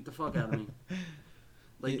 legit beat the fuck out of me.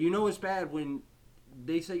 Like, you know it's bad when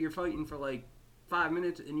they say you're fighting for, like, 5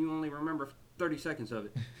 minutes and you only remember 30 seconds of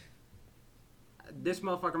it. This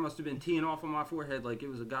motherfucker must have been teeing off on my forehead like it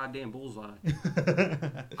was a goddamn bullseye.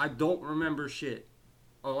 I don't remember shit.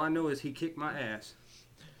 All I know is he kicked my ass.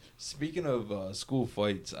 Speaking of school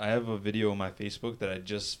fights, I have a video on my Facebook that I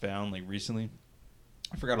just found like recently.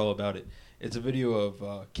 I forgot all about it. It's a video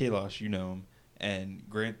of Kailash, you know him, and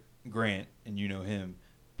Grant, and you know him,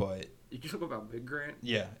 but Did you talk about Big Grant?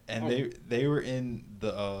 Yeah, and they were in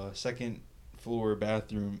the second floor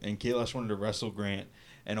bathroom, and Kailash wanted to wrestle Grant,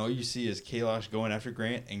 and all you see is Kailash going after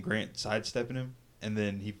Grant, and Grant sidestepping him, and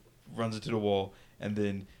then he runs into the wall, and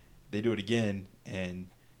then they do it again, and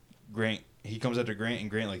he comes after Grant, and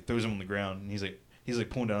Grant like throws him on the ground, and he's like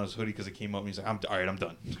pulling down his hoodie because it came up, and he's like, all right, I'm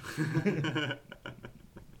done.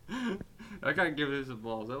 I gotta give him some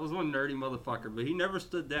balls. That was one nerdy motherfucker, but he never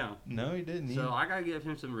stood down. No, he didn't. So I gotta give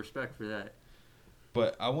him some respect for that.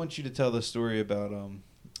 But I want you to tell the story about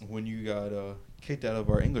when you got kicked out of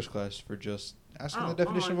our English class for just asking the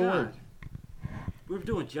definition of a word. We were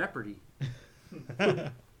doing Jeopardy.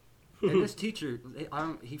 And this teacher,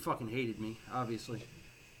 he fucking hated me, obviously.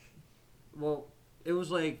 Well, it was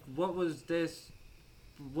like, what does this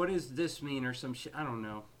mean or some shit? I don't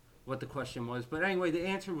know what the question was. But anyway, the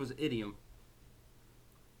answer was idiom.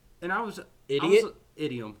 And I was...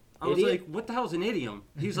 Idiom. I was like, what the hell's an idiom?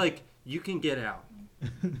 He's like, you can get out.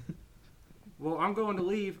 Well, I'm going to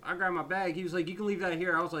leave. I grabbed my bag. He was like, you can leave that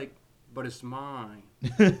here. I was like, but it's mine.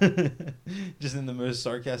 Just in the most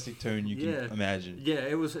sarcastic tone you can imagine. Yeah,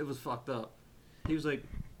 it was fucked up. He was like,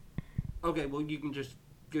 okay, well, you can just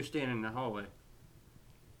go stand in the hallway.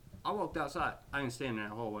 I walked outside. I didn't stand in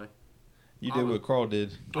that hallway. You did what Carl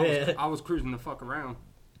did. I was cruising the fuck around.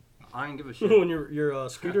 I didn't give a shit. On your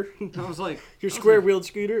scooter? I was like... Your square-wheeled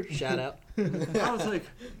scooter? Shout out. I was like...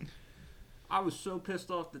 I was so pissed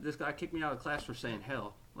off that this guy kicked me out of class for saying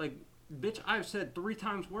hell. Like, bitch, I've said 3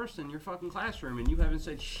 times worse in your fucking classroom, and you haven't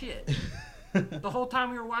said shit. The whole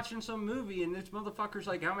time we were watching some movie, and this motherfucker's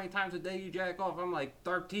like, how many times a day you jack off? I'm like,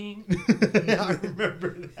 13. I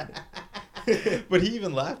remember that. But he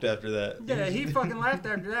even laughed after that. Yeah, he fucking laughed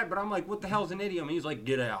after that, but I'm like, what the hell's an idiom? And he's like,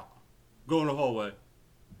 get out. Go in the hallway.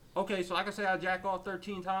 Okay, so I can say I jack off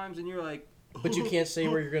 13 times, and you're like... But you can't say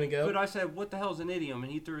where you're going to go? But I said, what the hell's an idiom?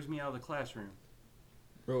 And he throws me out of the classroom.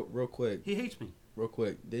 Real quick. He hates me. Real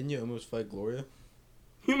quick. Didn't you almost fight Gloria?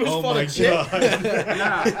 You almost fought a chick?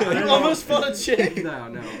 Nah. You almost fought a chick?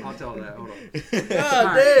 No, I'll tell that. Hold on.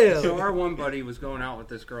 God damn. So our one buddy was going out with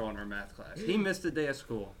this girl in our math class. He missed a day of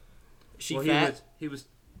school. She fat? He was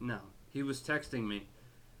texting me.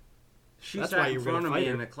 She That's sat why in you were front gonna of fight me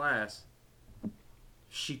her. in the class.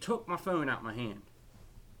 She took my phone out my hand.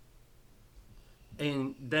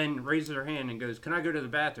 And then raises her hand and goes, can I go to the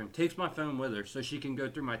bathroom? Takes my phone with her so she can go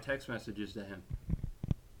through my text messages to him.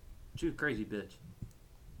 She was a crazy bitch.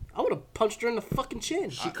 I would have punched her in the fucking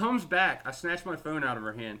chin. She comes back. I snatched my phone out of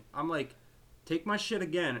her hand. I'm like, take my shit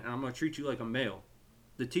again, and I'm going to treat you like a male.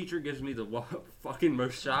 The teacher gives me the fucking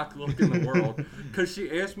most shocked look in the world. Because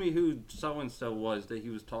she asked me who so-and-so was that he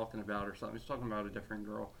was talking about or something. He was talking about a different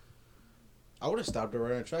girl. I would have stopped her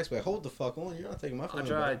right on the tracks, but hold the fuck on. You're not taking my phone. I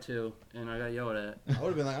tried to, and I got yelled at. I would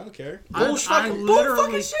have been like, I don't care. Bull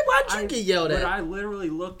fucking shit. Why'd you get yelled at? But I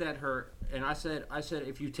literally looked at her, And I said,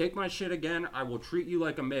 if you take my shit again, I will treat you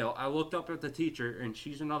like a male. I looked up at the teacher, and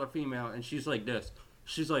she's another female, and she's like this.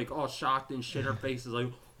 She's like all shocked and shit. Her face is like,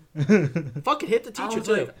 fucking hit the teacher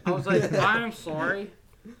too. I was like, I'm sorry,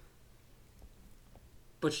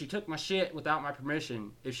 but she took my shit without my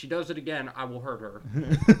permission. If she does it again, I will hurt her.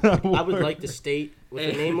 I would like to state,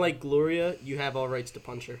 with a name like Gloria, you have all rights to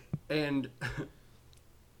punch her. And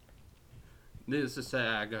needless to say,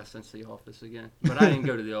 I got sent to the office again. But I didn't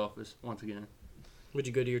go to the office once again. Would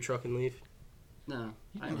you go to your truck and leave? No,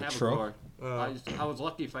 I didn't have a truck? car. I was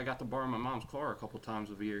lucky if I got to borrow my mom's car a couple times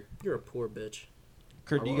a year. You're a poor bitch.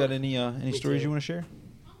 Kurt, do you got any stories you want to share?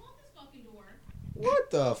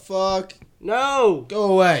 What the fuck? No!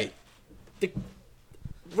 Go away. The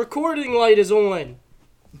recording light is on.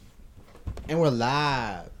 And we're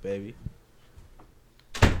live, baby.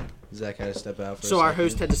 Zach had to step out for a So our second.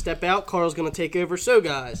 host had to step out. Carl's going to take over. So,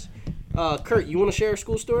 guys, Kurt, you want to share a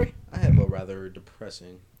school story? I have a rather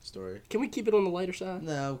depressing story. Can we keep it on the lighter side?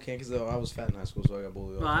 No, can't, because I was fat in high school, so I got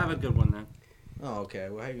bullied. Well, I have a good one then. Oh, okay.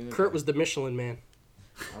 Well, how you gonna Kurt was the Michelin Man.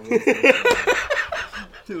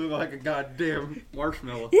 You look like a goddamn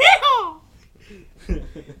marshmallow. Yeah!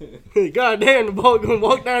 God damn, the ball gonna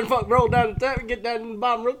walk down, roll down the top and get down to the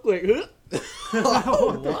bottom real quick. What?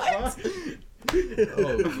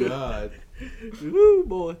 Oh, God. Ooh,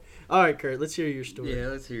 boy. All right, Kurt, let's hear your story. Yeah,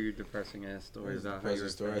 let's hear your depressing ass story about how you were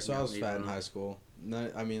story. fat So I and was got fat in beat high up. school.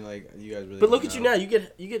 Not, I mean, like, you guys really But look don't at you know. now.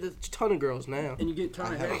 You get a ton of girls now. And you get a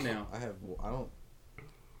ton of head now. I don't.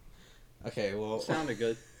 Okay, well. Sounded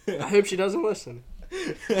good. I hope she doesn't listen.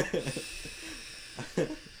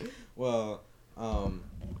 Well,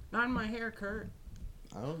 Not in my hair, Kurt.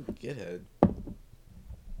 I don't get head.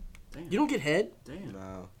 Damn. You don't get head? Damn.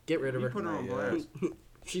 No. Get rid of You her. put her on Yeah. blast.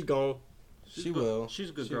 She's gone. She will. She's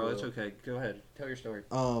a good She girl. will. It's okay. Go ahead. Tell your story.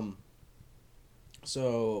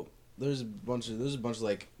 So there's a bunch of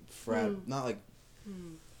like frat, not like.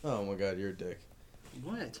 Oh my God, you're a dick.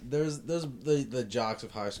 What? There's the jocks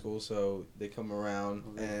of high school, so they come around,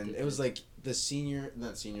 Oh, and it was like the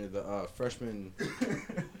freshman.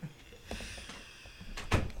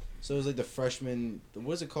 So it was like the freshman.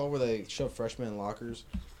 What's it called where they shove freshmen in lockers?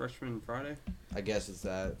 Freshman Friday? I guess it's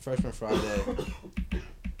that freshman Friday.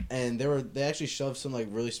 And they actually shoved some like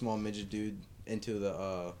really small midget dude into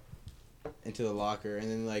the locker, and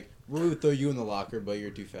then like we would throw you in the locker, but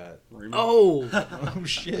you're too fat. Oh. Oh,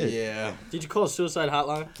 shit. Yeah. Did you call a suicide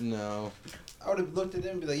hotline? No. I would have looked at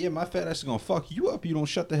him and be like, yeah, my fat ass is going to fuck you up. You don't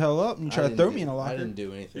shut the hell up and I try to didn't throw do- me in a locker. I didn't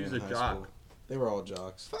do anything. He was in a high jock. School. They were all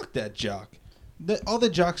jocks. Fuck that jock. All the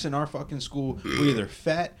jocks in our fucking school were either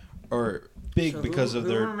fat or big So because who of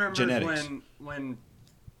their remembers genetics. when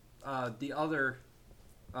the other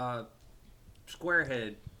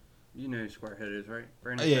Squarehead, you know who Squarehead is, right?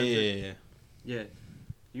 Brandon Yeah, Spencer? yeah. Yeah.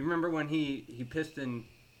 You remember when he pissed in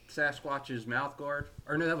Sasquatch's mouth guard?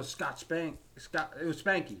 Or no, that was Scott Spank. It was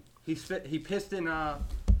Spanky. He pissed in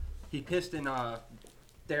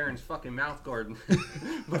Darren's fucking mouth guard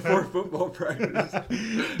before football practice.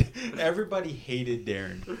 Everybody hated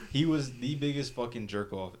Darren. He was the biggest fucking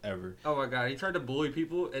jerk off ever. Oh my God, he tried to bully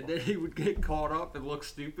people and then he would get caught up and look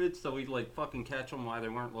stupid, so he'd like fucking catch them while they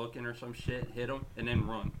weren't looking or some shit, hit them, and then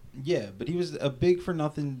run. Yeah, but he was a big for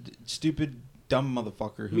nothing, stupid, dumb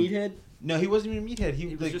motherfucker. Meathead? No, he wasn't even a meathead.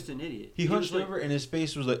 He was just an idiot. He hunched was like- over and his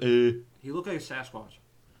face was like, He looked like a Sasquatch.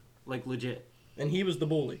 Like legit. And he was the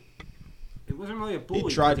bully. It wasn't really a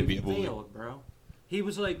bully. tried to because be a bully. Failed, bro. He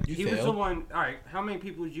was like, You he was the failed? one. All right, how many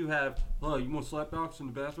people did you have? Oh, you want slapbox in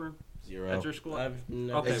the bathroom 0. at your school? I've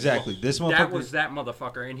never. Okay, Exactly. This That motherfucker- was that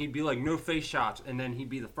motherfucker, and he'd be like, no face shots, and then he'd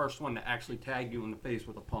be the first one to actually tag you in the face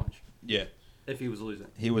with a punch yeah, if he was losing.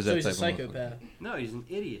 he was So that he's a type of motherfucker. psychopath. No, he's an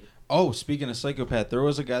idiot. Oh, speaking of psychopath, there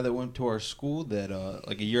was a guy that went to our school that,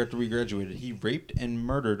 like a year after we graduated, he raped and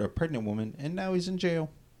murdered a pregnant woman, and now he's in jail.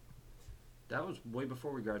 That was way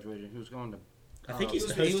before we graduated. He was going to. I think he's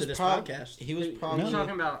the he host was of this prob- podcast. He was Are you probably.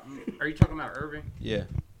 talking about? Are you talking about Irving? Yeah,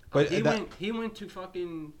 but He went to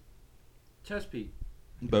fucking Chesapeake.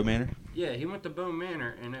 Bo Manor. Yeah, he went to Bone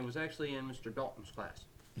Manor, and it was actually in Mr. Dalton's class.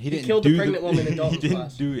 He didn't killed the do pregnant woman in Dalton's He didn't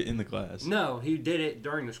class. do it in the class. No, he did it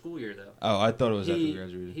during the school year though. Oh, I thought it was after we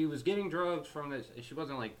graduated. He was getting drugs from this. She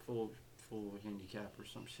wasn't like full handicap or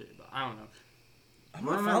some shit, but I don't know. I'm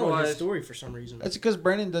not Rumor following his was- story for some reason. That's because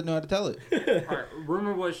Brandon doesn't know how to tell it. All right,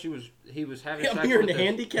 rumor was he was having Yeah, sex you're in with the this-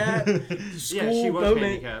 handicap. Yeah, she school, was Bowman.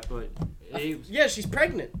 handicapped, but he was, Yeah, she's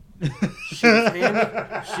pregnant. she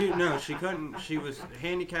was she couldn't. She was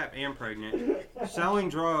handicapped and pregnant, selling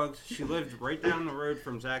drugs. She lived right down the road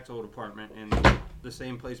from Zach's old apartment in the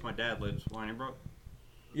same place my dad lives, Winey Brook.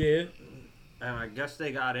 Yeah. And I guess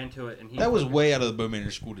they got into it, and he... That was way out of the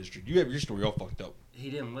Bowmanor School District. You have your story all fucked up.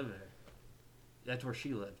 He didn't live there. That's where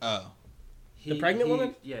she lived. Oh. The pregnant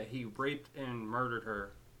woman? Yeah, he raped and murdered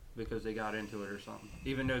her because they got into it or something.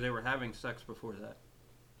 Even though they were having sex before that.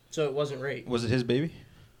 So it wasn't rape. Was it his baby?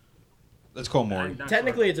 Let's call Maury.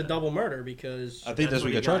 Technically, it's a double murder because I think that's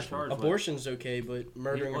what he got charged for. Abortion's okay, but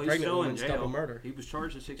murdering a pregnant woman's double murder. He was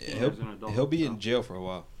charged at 16 as an adult. He'll be in jail for a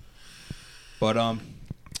while. But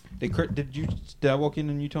did I walk in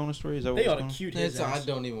and you telling a story? Is that what they ought to cute his ass. I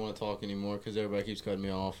don't even want to talk anymore because everybody keeps cutting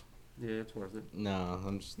me off. Yeah, it's worth it. No,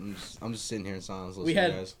 I'm just sitting here in silence listening We had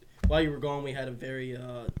to you guys. While you were gone, we had a very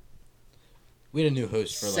we had a new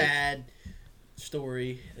host for sad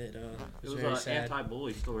story that was very sad. It was an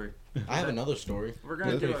anti-bully story. I have another story. We're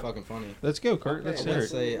gonna it's do pretty it. fucking funny. Let's go, Kurt. Let's hear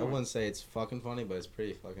it. I wouldn't say it's fucking funny, but it's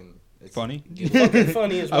pretty fucking. It's funny. Fucking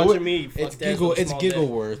funny is watching me. It's giggle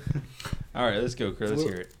worth. All right, let's go, Kurt. Let's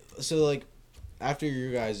hear it. So like, after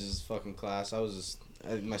your guys' fucking class, I was just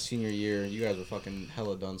my senior year. You guys were fucking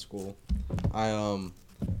hella done school.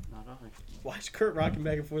 Why is Kurt rocking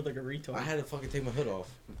back and forth like a retard? I had to fucking take my hood off.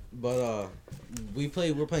 But we're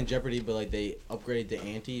playing Jeopardy, but like they upgraded the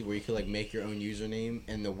ante where you could like make your own username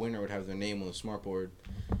and the winner would have their name on the smart board.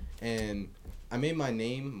 And I made my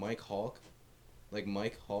name Mike Hawk, like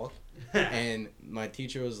Mike Hawk, and my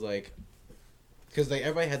teacher was like, because like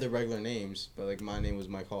everybody had their regular names, but like my name was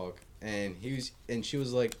Mike Hawk, and she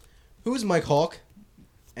was like, "Who's Mike Hawk?"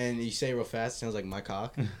 And you say it real fast, it sounds like Mike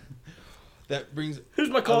Hawk. That brings. Who's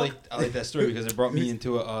my call? I like that story because it brought me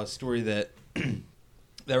into a story that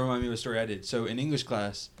that reminded me of a story I did. So in English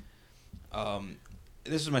class,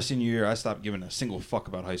 this was my senior year. I stopped giving a single fuck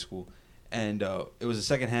about high school, and it was the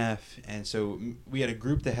second half, and so we had a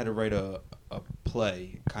group that had to write a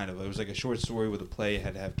play, kind of. It was like a short story with a play. It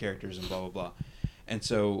had to have characters and blah blah blah, and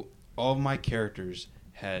so all of my characters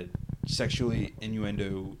had sexually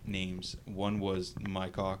innuendo names. One was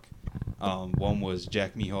Mike Hawk, one was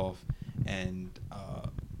Jack Mehoff, and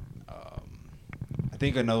I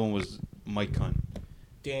think another one was Mike Cunt.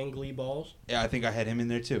 Dangly balls. Yeah, I think I had him in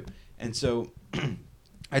there too. And so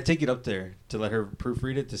I take it up there to let her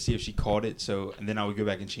proofread it to see if she caught it. So, and then I would go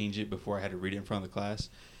back and change it before I had to read it in front of the class.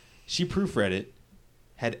 She proofread it,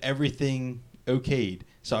 had everything okayed.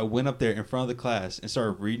 So I went up there in front of the class and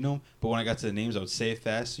started reading them. But when I got to the names, I would say it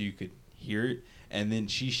fast so you could hear it. And then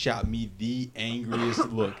she shot me the angriest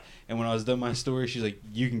look. And when I was done my story, she's like,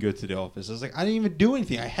 "You can go to the office." I was like, "I didn't even do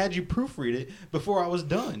anything. I had you proofread it before I was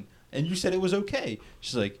done. And you said it was okay."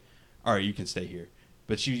 She's like, "All right, you can stay here."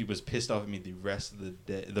 But she was pissed off at me the rest of the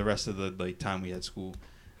day, the rest of the like time we had school.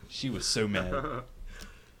 She was so mad.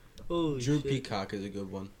 Oh, Drew Peacock is a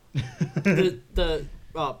good one. the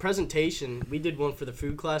presentation, we did one for the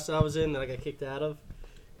food class that I was in that I got kicked out of.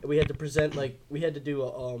 And we had to present we had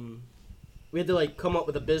to come up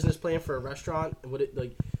with a business plan for a restaurant and what it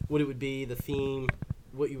would be, the theme,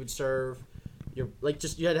 what you would serve. You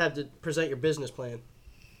had to present your business plan.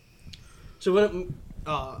 So when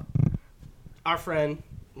our friend,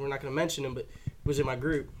 we're not going to mention him, but was in my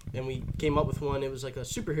group, and we came up with one. It was like a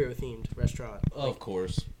superhero themed restaurant. Of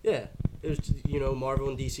course. Yeah, it was Marvel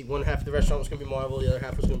and DC. One half of the restaurant was going to be Marvel, the other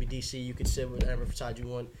half was going to be DC. You could sit whatever side you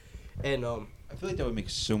want, and I feel like that would make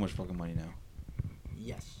so much fucking money now.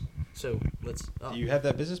 Yes. So let's. Do you have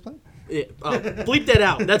that business plan? Yeah. Bleep that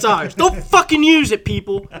out. That's ours. Don't fucking use it,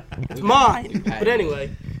 people. It's mine. But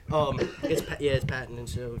anyway, it's patented.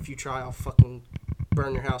 So if you try, I'll fucking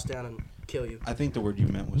burn your house down and kill you. I think the word you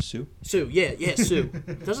meant was sue. Sue. Yeah, sue.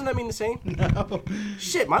 Doesn't that mean the same? No.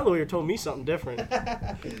 Shit, my lawyer told me something different.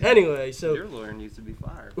 Anyway, so your lawyer needs to be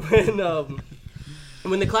fired.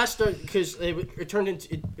 When the class started, because it turned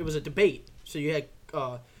into it was a debate. So you had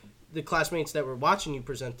the classmates that were watching you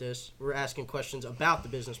present this were asking questions about the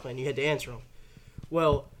business plan. You had to answer them.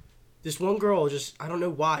 Well, this one girl I don't know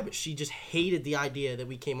why, but she just hated the idea that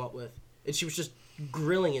we came up with. And she was just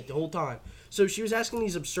grilling it the whole time. So she was asking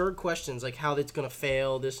these absurd questions like how it's going to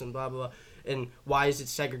fail, this and blah, blah, blah, and why is it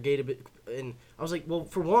segregated. And I was like, well,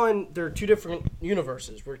 for one, there are two different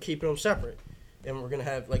universes. We're keeping them separate. And we're going to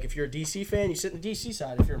have, like, if you're a DC fan, you sit in the DC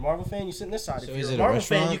side. If you're a Marvel fan, you sit in this side. So if is you're a it a Marvel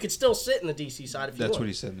restaurant? fan, you could still sit in the DC side if you want. That's what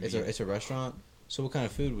he said. It's a restaurant. So what kind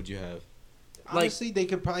of food would you have? Honestly, they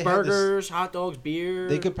could probably burgers, have hot dogs, beer.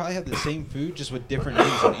 They could probably have the same food, just with different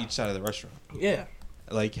names on each side of the restaurant. Yeah.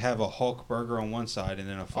 Like, have a Hulk burger on one side and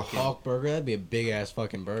then a fucking... A Hulk burger? That'd be a big-ass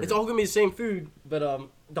fucking burger. It's all going to be the same food, but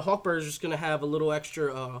the Hulk burger is just going to have a little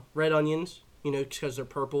extra red onions, because they're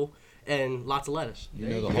purple, and lots of lettuce.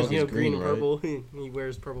 The Hulk is green and right? purple. He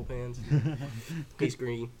wears purple pants. He's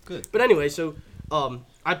green. Good. But anyway, so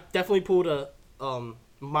I definitely pulled a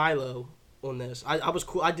Milo on this. I was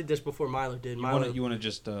cool. I did this before Milo did. You Milo, want to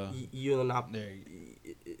just Unanop. there.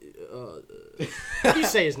 How do you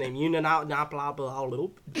say his name?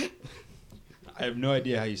 Unanop. I have no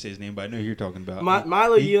idea how you say his name, but I know who you're talking about.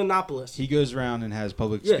 Milo Yiannopoulos. He goes around and has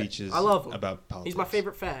public speeches. I love him. About politics. He's my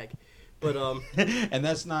favorite fag. But and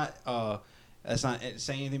that's not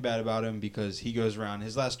saying anything bad about him because he goes around.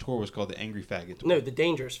 His last tour was called the Angry Faggot Tour. No, the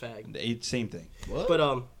Dangerous Fag. Same thing. What?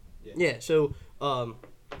 But yeah. So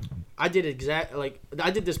I did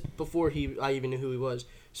I did this before I even knew who he was.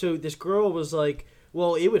 So this girl was like,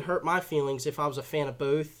 well, it would hurt my feelings if I was a fan of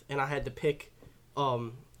both and I had to pick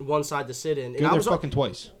one side to sit in. And I was fucking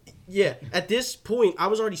twice. Yeah, at this point, I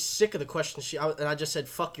was already sick of the question. And I just said,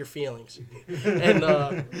 "Fuck your feelings." And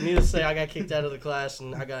needless to say, I got kicked out of the class,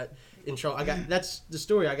 and I got in trouble. That's the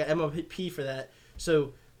story. I got MIP for that.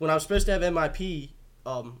 So when I was supposed to have MIP,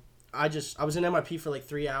 I was in MIP for like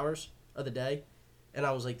 3 hours of the day, and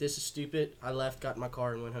I was like, "This is stupid." I left, got in my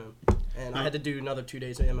car, and went home. And I had to do another 2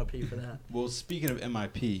 days of MIP for that. Well, speaking of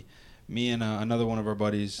MIP, me and another one of our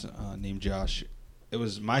buddies named Josh, it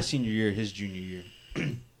was my senior year, his junior year.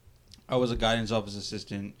 I was a guidance office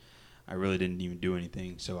assistant. I really didn't even do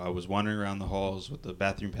anything. So I was wandering around the halls with the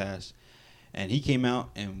bathroom pass. And he came out,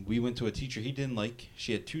 and we went to a teacher he didn't like.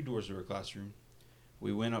 She had 2 doors to her classroom.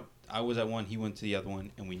 We went up. I was at one. He went to the other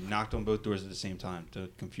one. And we knocked on both doors at the same time to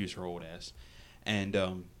confuse her old ass. And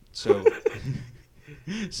so...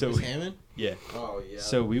 Miss Hammond? Yeah. Oh, yeah.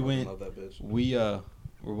 So we went... love that bitch. We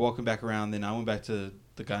were walking back around. Then I went back to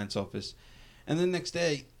the guidance office. And then the next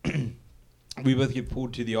day... we both get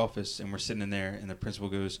pulled to the office, and we're sitting in there, and the principal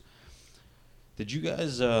goes, "Did you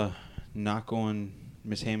guys knock on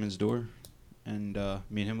Miss Hammond's door?" And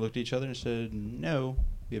me and him looked at each other and said, "No,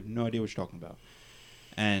 we have no idea what you're talking about."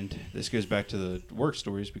 And this goes back to the work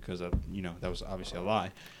stories because, that was obviously a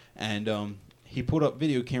lie. And he pulled up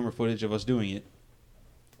video camera footage of us doing it.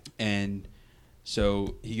 And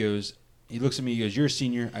so he looks at me, he goes, "You're a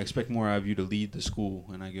senior. I expect more out of you to lead the school."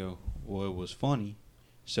 And I go, "Well, it was funny."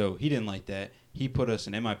 So he didn't like that. He put us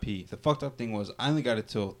in MIP. The fucked up thing was I only got it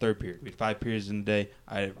till 3rd period. We had 5 periods in the day.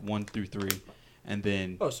 I had 1 through 3, and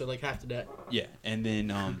then so like half the day. Yeah, and then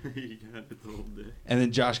He got it the whole day. and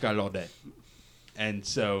then Josh got it all day. And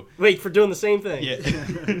so wait for doing the same thing. Yeah,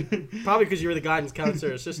 probably because you were the guidance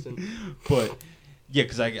counselor assistant. But yeah,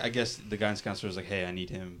 because I guess the guidance counselor was like, "Hey, I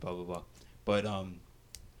need him." Blah blah blah. But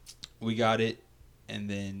we got it, and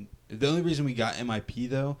then. The only reason we got MIP,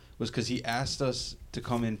 though, was because he asked us to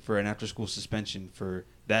come in for an after-school suspension for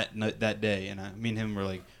that day. And me and him were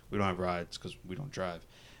like, we don't have rides because we don't drive.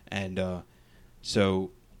 And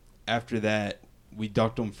so after that, we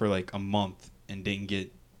ducked him for like a month and didn't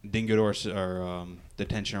get our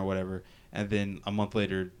detention or whatever. And then a month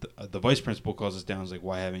later, the vice principal calls us down and was like,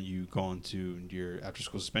 "Why haven't you gone to your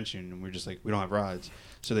after-school suspension?" And we're just like, we don't have rides.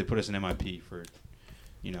 So they put us in MIP for,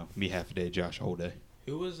 me half a day, Josh a whole day.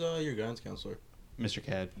 Who was your guidance counselor? Mr.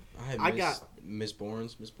 Cad. I got Miss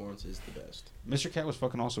Borns. Miss Borns is the best. Mr. Cad was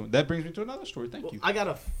fucking awesome. That brings me to another story. Thank you. I got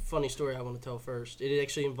a funny story I want to tell first. It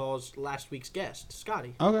actually involves last week's guest,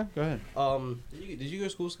 Scotty. Okay, go ahead. Did you go to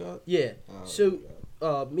school, Scott? Yeah. So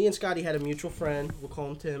me and Scotty had a mutual friend. We'll call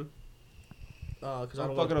him Tim. Because I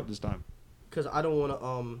don't fuck it up this time. Because I don't want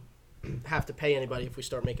to have to pay anybody if we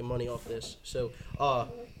start making money off this. So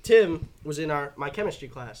Tim was in my chemistry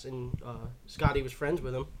class, and Scotty was friends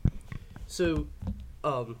with him. So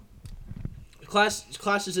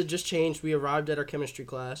classes had just changed. We arrived at our chemistry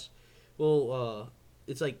class. Well,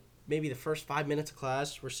 it's like maybe the first 5 minutes of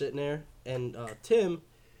class. We're sitting there, and Tim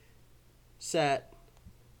sat.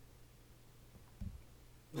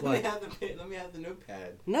 Let me have the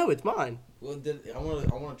notepad. No, it's mine. Well, I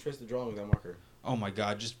want to trace the drawing with that marker. Oh my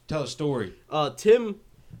God! Just tell a story. Tim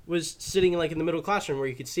was sitting like in the middle of the classroom where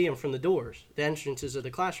you could see him from the doors, the entrances of the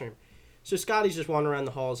classroom. So Scotty's just wandering around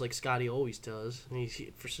the halls like Scotty always does. And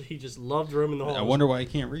he just loved roaming the halls. I wonder why he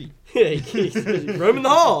can't read. Yeah, he's roaming the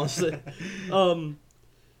halls. So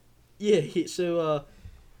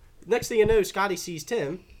next thing you know, Scotty sees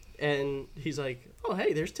Tim, and he's like, "Oh,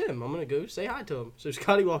 hey, there's Tim. I'm going to go say hi to him." So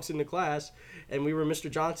Scotty walks into class, and we were in Mr.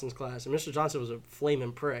 Johnson's class, and Mr. Johnson was a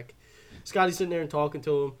flaming prick. Scotty's sitting there and talking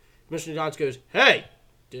to him. Mr. Johnson goes, "Hey,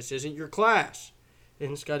 this isn't your class."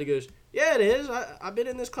 And Scotty goes, "Yeah, it is. I've been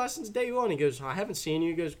in this class since day one." He goes, "I haven't seen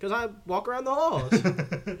you." He goes, "Because I walk around the halls."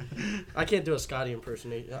 I can't do a Scotty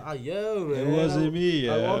impersonation. Yo, man. It wasn't me,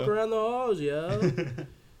 yo. I walk around the halls, yo.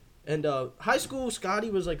 And high school,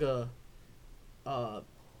 Scotty was like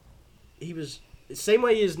he was the same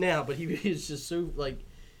way he is now, but he was just so, like,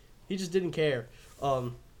 he just didn't care.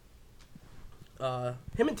 Him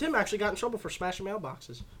and Tim actually got in trouble for smashing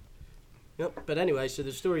mailboxes. Yep. But anyway, so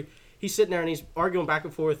the story, he's sitting there and he's arguing back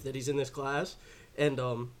and forth that he's in this class, and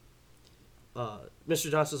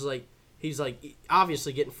Mr. Johnson's like, he's like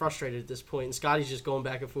obviously getting frustrated at this point, and Scotty's just going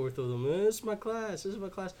back and forth with him. This is my class. This is my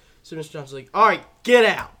class. So Mr. Johnson's like, all right, get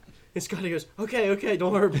out. And Scotty goes, okay,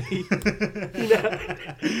 don't hurt me. He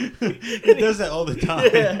does that all the time.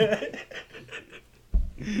 Yeah.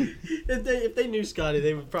 If they knew Scotty,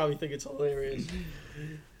 they would probably think it's hilarious.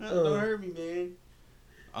 Don't hurt me,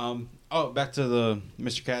 man. Back to the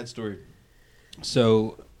Mr. Cad story.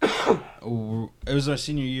 So, it was our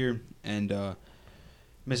senior year, and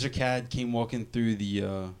Mr. Cad came walking through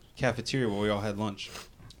the cafeteria where we all had lunch.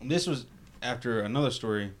 And this was after another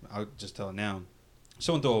story. I'll just tell it now.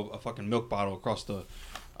 Someone threw a fucking milk bottle across the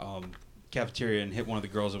cafeteria and hit one of the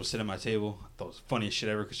girls that was sitting at my table. I thought it was the funniest shit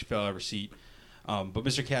ever because she fell out of her seat. But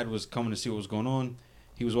Mr. Cad was coming to see what was going on.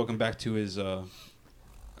 He was walking back to his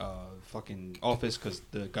fucking office because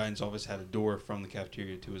the guidance office had a door from the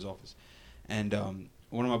cafeteria to his office. And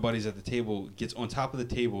one of my buddies at the table gets on top of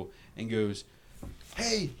the table and goes,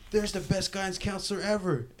 "Hey, there's the best guidance counselor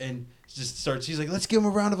ever." And he's like, "Let's give him a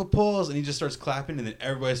round of applause." And he just starts clapping, and then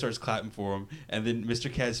everybody starts clapping for him. And then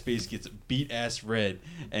Mr. Cad's face gets beat ass red.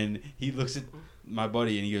 And he looks at my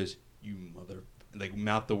buddy and he goes, "You mother," like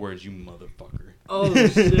mouth the words, "You motherfucker." Oh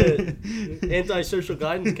shit. Antisocial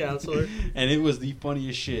guidance counselor. And it was the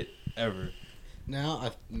funniest shit ever.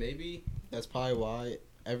 Now, maybe that's probably why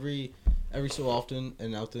every so often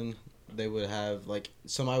in Elton they would have like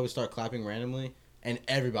somebody would start clapping randomly and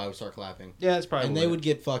everybody would start clapping. Yeah, that's probably. And they would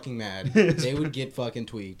get fucking mad. They would get fucking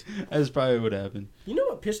tweaked. That's probably what happened. You know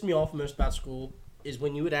what pissed me off most about school is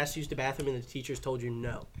when you would ask to use the bathroom and the teachers told you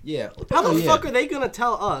no. Yeah. How the fuck are they gonna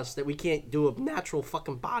tell us that we can't do a natural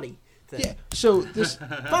fucking body thing? Yeah. So this.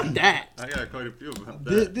 Fuck that. I got quite a few about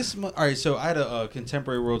that. All right. So I had a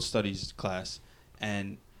contemporary world studies class,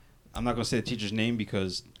 and I'm not gonna say the teacher's name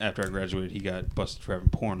because after I graduated, he got busted for having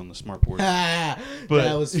porn on the smartboard.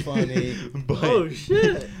 That was funny. Oh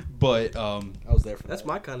shit! But I was there for that's that.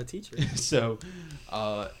 my kind of teacher. So,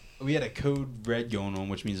 we had a code red going on,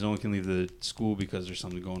 which means no one can leave the school because there's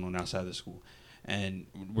something going on outside the school, and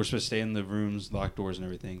we're supposed to stay in the rooms, lock doors, and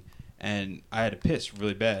everything. And I had to piss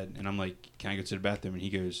really bad, and I'm like, "Can I go to the bathroom?" And he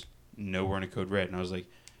goes, "No, we're in a code red." And I was like,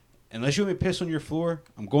 "Unless you want me to piss on your floor,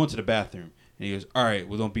 I'm going to the bathroom." And he goes, "All right,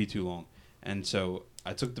 well, don't be too long." And so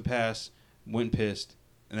I took the pass, went and pissed,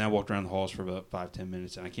 and then I walked around the halls for about 5-10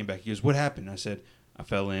 minutes. And I came back. He goes, "What happened?" And I said, "I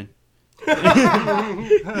fell in."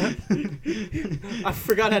 I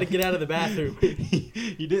forgot how to get out of the bathroom.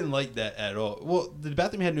 He didn't like that at all. Well, the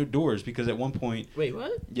bathroom had no doors because at one point. Wait,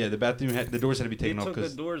 what? Yeah, the bathroom the doors had to be taken off took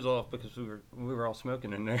because the doors off because we were all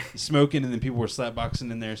smoking in there. Smoking, and then people were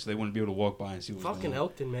slapboxing in there, so they wouldn't be able to walk by and see what was Fucking going on.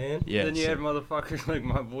 Elkton, man. Yeah. Then you had motherfuckers like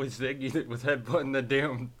my boy Ziggy that was headbutting the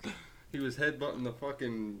damn. He was headbutting the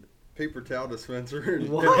fucking paper towel dispenser.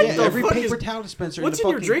 What? Yeah, the every fuck paper is- towel dispenser. What's in, in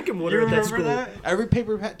the your fucking, drinking water You at that remember school? that? Every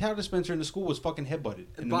paper towel dispenser in the school was fucking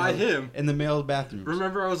headbutted. By him. In the male bathrooms.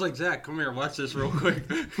 Remember, I was like, "Zach, come here, watch this real quick."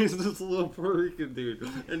 He's this little Puerto Rican dude,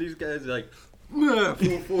 and these guys are like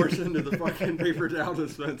full force into the fucking paper towel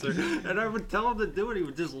dispenser, and I would tell him to do it, he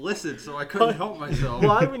would just listen, so I couldn't help myself.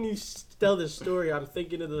 Why, when you tell this story, I'm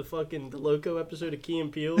thinking of the Loco episode of Key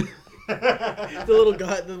and Peele. The little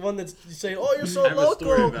guy, the one that's saying, "Oh, you're so I have a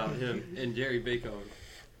story loco." about him and Jerry Bacon,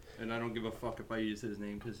 and I don't give a fuck if I use his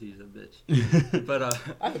name because he's a bitch. But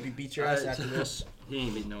I hope he beats your ass after this. He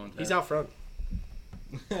ain't beat no one. He's out front.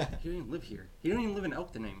 He don't even live here. He don't even live in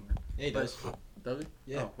Elkton anymore. Yeah, he does. Does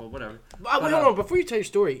he? Yeah. Oh, well, whatever. Wait, hold on. Before you tell your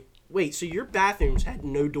story, wait. So your bathrooms had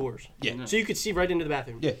no doors? Yeah. So you could see right into the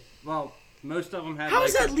bathroom? Yeah. Well, most of them had. How like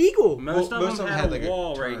is that legal? Most of them had like a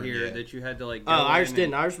wall turn, right here yeah. that you had to like. Oh, ours in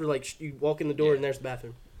didn't. and- Ours were like you walk in the door and there's the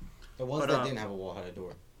bathroom. The ones But, that didn't have a wall had a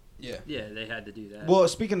door. Yeah. Yeah, they had to do that. Well,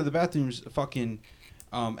 speaking of the bathrooms, fucking,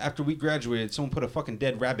 after we graduated, someone put a fucking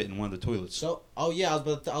dead rabbit in one of the toilets. So, I was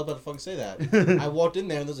about to fucking say that. I walked in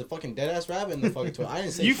there and there's a fucking dead ass rabbit in the fucking toilet. I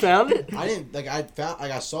didn't say. You shit. found it? I didn't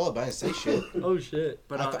I saw it, but I didn't say shit. Oh shit!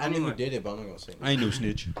 but I knew who anyway, did it, but I'm not gonna say. I ain't no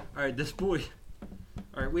snitch. all right, this boy.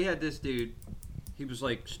 All right, we had this dude. He was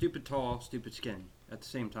like stupid tall, stupid skinny at the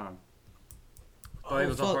same time. Thought he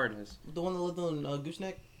was a fuck. hard ass. The one that lived on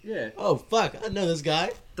Gooseneck. Yeah. Oh fuck! I know this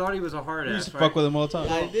guy. Thought he was a hard I ass. used to right? fuck with him all the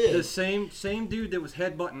time. I did. The same dude that was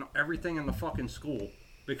headbutting everything in the fucking school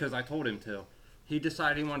because I told him to. He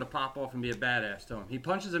decided he wanted to pop off and be a badass to him. He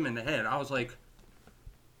punches him in the head. I was like,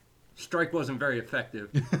 strike wasn't very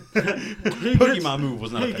effective. Pokemon move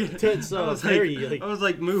was not effective. That's I was very I was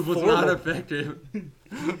like, move was formal. not effective.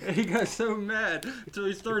 And he got so mad until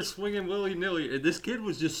he started swinging willy-nilly. And this kid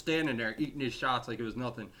was just standing there eating his shots like it was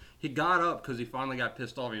nothing. He got up because he finally got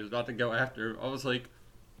pissed off. He was about to go after him. I was like,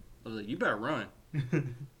 I was like, you better run.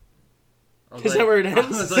 Is that where it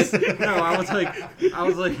ends? I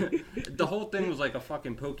was like, the whole thing was like a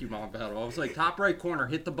fucking Pokemon battle. I was like, top right corner,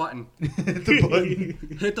 hit the button. Hit the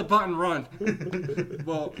button. Hit the button, run.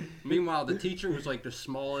 Well, meanwhile, the teacher was like the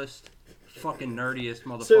smallest, fucking nerdiest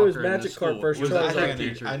motherfucker So it was in the Magikarp school. versus He was a Charizard. tech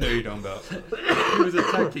teacher. I know you're talking about. He was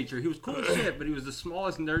a tech teacher. He was cool as shit, but he was the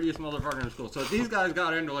smallest, nerdiest motherfucker in the school. So if these guys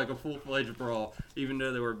got into like a full-fledged brawl, even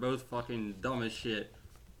though they were both fucking dumb as shit,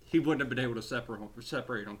 he wouldn't have been able to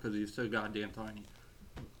separate them because he's so goddamn tiny.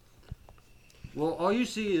 Well, all you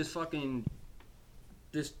see is fucking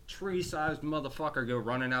this tree-sized motherfucker go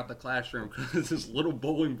running out the classroom because this little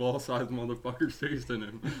bowling ball-sized motherfucker's chasing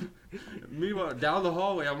him. Meanwhile, down the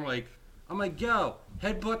hallway, I'm like, yo,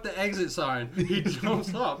 headbutt the exit sign. He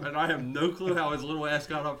jumps up, and I have no clue how his little ass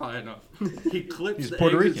got up high enough. He clips the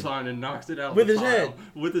Puerto exit Rican. sign and knocks it out With the his pile. head?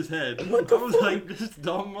 With his head. What the I was fuck? like, this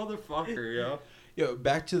dumb motherfucker, yo. Yo,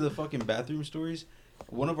 back to the fucking bathroom stories.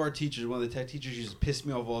 One of our teachers, one of the tech teachers, used to piss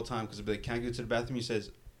me off all the time because I'd be like, can I go to the bathroom? He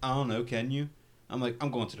says, I don't know, can you? I'm like,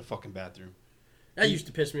 I'm going to the fucking bathroom. That used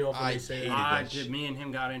to piss me off when I they say hated that. that shit. Me and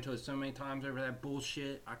him got into it so many times over that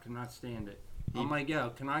bullshit. I could not stand it. I'm like, yo,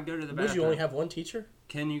 can I go to the bathroom? Would you only have one teacher?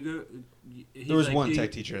 Can you go? There was one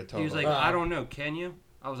tech teacher that He was taught like, about I don't know, can you?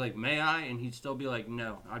 I was like, may I? And he'd still be like,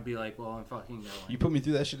 no. I'd be like, well, I'm fucking going. You put me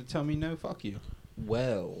through that shit to tell me no? Fuck you.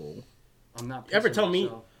 Well, I'm not. Ever pissing tell me-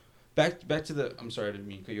 myself. Back to the. I'm sorry, I didn't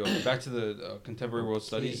mean to cut you off. Back to the contemporary world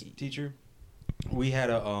studies teacher. We had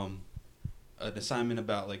an assignment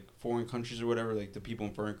about like foreign countries or whatever, like the people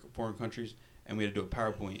in foreign countries, and we had to do a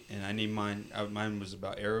PowerPoint. And I named mine. Mine was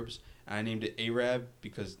about Arabs. And I named it Arab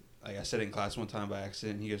because like I said it in class one time by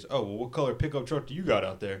accident. And he goes, "Oh, well, what color pickup truck do you got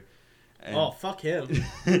out there?" And, Oh, fuck him.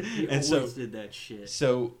 He and always did that shit.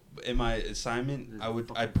 So in my assignment,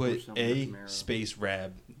 I'd put fucking A Camaro. space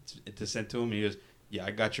Rab to send to him. And he goes, "Yeah,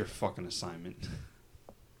 I got your fucking assignment."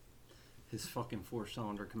 His fucking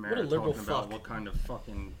 4-cylinder Camaro What a liberal talking about fuck. what kind of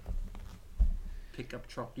fucking pickup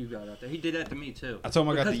truck you got out there. He did that to me too. I told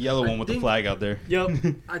him I got the Because yellow I one with the think- flag out there. Yep.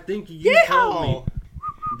 I think you told me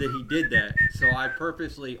that he did that. So I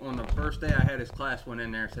purposely, on the first day I had his class, went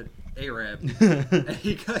in there and said, Arab. And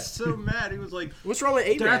he got so mad. He was like, What's wrong with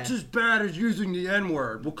Arab? that's as bad as using the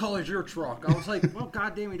N-word. What color's your truck? I was like, well,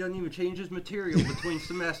 goddamn, he doesn't even change his material between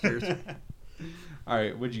semesters. All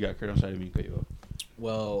right, what you got, Kurt? I'm sorry, I didn't mean to cut you off.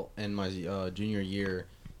 well, in my junior year,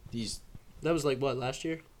 That was like what, last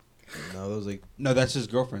year? that was like No, that's his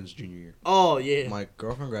girlfriend's junior year. Oh, yeah. my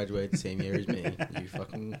girlfriend graduated the same year as me. You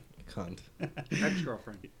fucking cunt.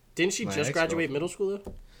 Ex-girlfriend. Didn't she My just graduate ex-girlfriend. middle school,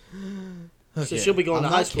 though? So Okay, she'll be going I'm to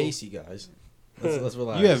not high school. Casey, guys. Let's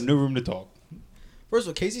relax. You have no room to talk. First of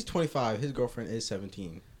all, Casey's 25. His girlfriend is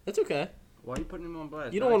 17. That's okay. Why are you putting him on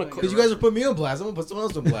blast? You don't wanna Because you guys are putting me on blast. I'm gonna put someone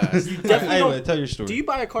else on blast. You definitely Anyway, don't. tell your story. Do you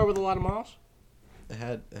buy a car with a lot of miles? I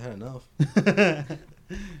had enough.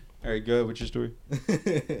 All right, go ahead. What's your story?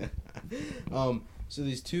 So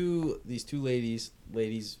these two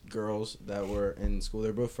girls that were in school, they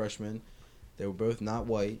were both freshmen. They were both not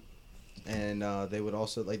white, and they would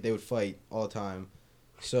also they would fight all the time.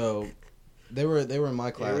 So they were in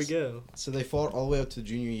my class. There we go. So they fought all the way up to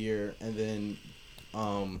junior year, and then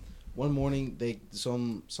one morning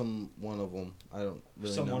one of them, I don't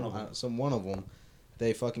really Some know, one of 'em. some one of them,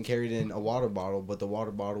 they fucking carried in a water bottle, but the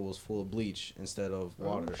water bottle was full of bleach instead of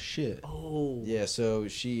water. Shit. Oh. Yeah, so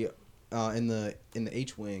she in the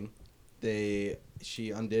H wing,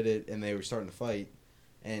 she undid it and they were starting to fight,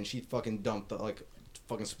 and she fucking dumped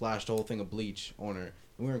fucking splashed the whole thing of bleach on her. And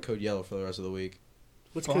we were in code yellow for the rest of the week.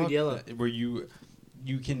 What's Fuck code yellow? that. Where you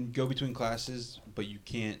can go between classes, but you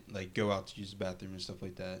can't go out to use the bathroom and stuff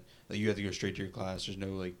like that. Like you have to go straight to your class. There's no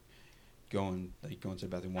going to the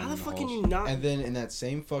bathroom. How the in fuck halls. can you not? And then in that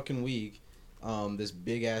same fucking week, this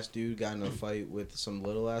big ass dude got in a fight with some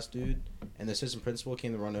little ass dude, and the assistant principal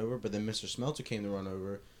came to run over, but then Mr. Smelter came to run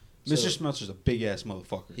over. Mr. So Smelter's a big ass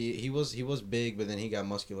motherfucker. he was big, but then he got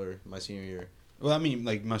muscular my senior year. Well, I mean,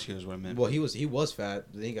 muscular is what I meant. Well, he was fat,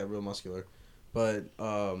 but then he got real muscular. But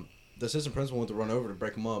the assistant principal went to run over to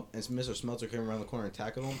break him up, and Mr. Smelter came around the corner and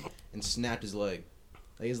tackled him and snapped his leg.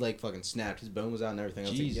 Like his leg fucking snapped. His bone was out and everything. I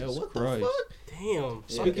was Jesus like, yo, what Christ. the fuck? Damn.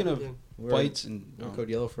 Speaking of We're fights and in code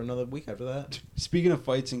yellow for another week after that. Speaking of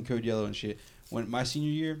fights in code yellow and shit, when my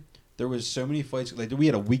senior year, there was so many fights. We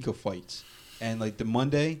had a week of fights, and the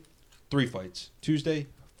Monday, 3 fights. Tuesday,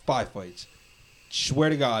 5 fights. Swear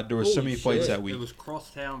to God, there were so Holy many fights shit. that week. It was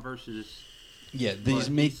Crosstown versus Yeah, these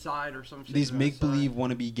East Side or some shit. these West make believe Side.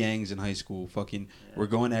 wannabe gangs in high school fucking were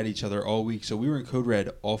going at each other all week. So we were in code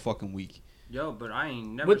red all fucking week. Yo, but I ain't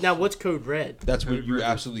never. Now, what's code red? That's when Code you red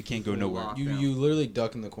absolutely can't go full nowhere. lock. You literally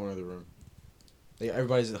duck in the corner of the room. Like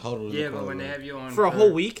everybody's huddled. Yeah, in the but when corner. they have you on For a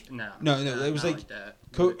whole week? No, it was not like that.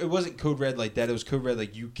 it wasn't code red like that. It was code red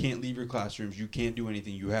like you can't leave your classrooms, you can't do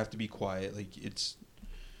anything, you have to be quiet. Like it's.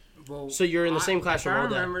 Well, So you're in the same classroom all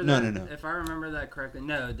day? No. If I remember that correctly,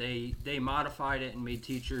 no, they modified it and made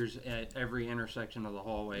teachers at every intersection of the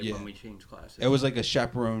hallway when we changed classes. It was like a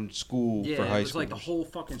chaperoned school for high school. it was like the whole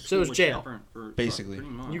fucking school. So it was jail. chaperoned for, basically.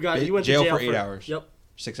 pretty much. You went jail to jail for 8 hours. Yep.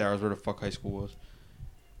 6 hours where the fuck high school was.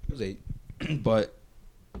 It was 8. But,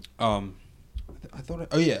 I thought.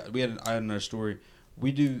 I had another story.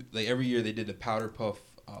 We do like every year they did the Powder Puff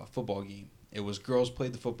football game. It was girls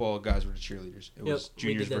played the football, guys were the cheerleaders. It was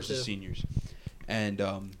juniors versus seniors, and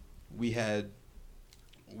we had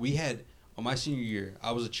on my senior year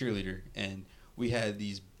I was a cheerleader, and we had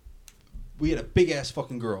a big ass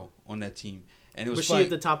fucking girl on that team, and it was she at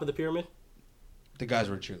the top of the pyramid? The guys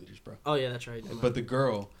were cheerleaders, bro. Oh yeah, that's right. But the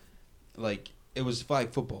girl, like it was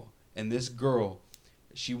flag football, and this girl,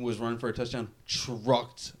 she was running for a touchdown,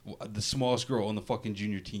 trucked the smallest girl on the fucking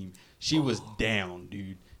junior team. She was down,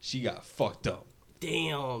 dude. She got fucked up.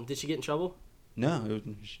 Damn. Did she get in trouble? No,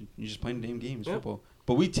 you just playing the damn game. It's football.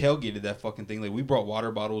 But we tailgated that fucking thing. Like we brought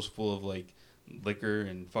water bottles full of like liquor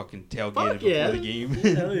and fucking tailgated before the game.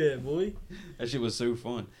 Hell yeah, boy. That shit was so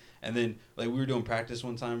fun. And then like we were doing practice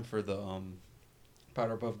one time for the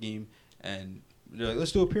Powder Puff game, and they're like,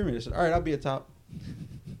 "Let's do a pyramid." I said, "All right, I'll be at top."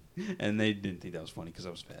 And they didn't think that was funny because I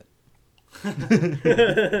was fat.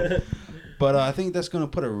 But I think that's gonna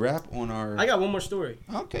put a wrap on our. I got one more story.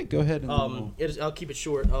 Okay, go ahead. And I'll keep it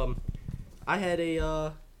short. I had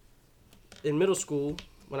in middle school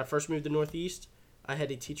when I first moved to Northeast, I had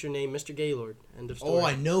a teacher named Mr. Gaylord. End of story. Oh,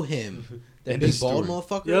 I know him. That End big of bald story.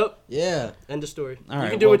 motherfucker. Yep. Yeah. End of story. All you right,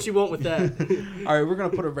 can do what you want with that. All right, we're gonna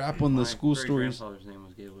put a wrap on the school stories. My grandfather's name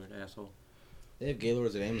was Gaylord, asshole. They have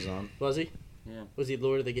Gaylords at Amazon. Was he? Yeah. Was he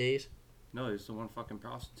Lord of the Gays? No, he was the one fucking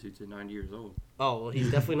prostitutes at 90 years old. Oh, well, he's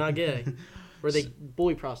definitely not gay. Were they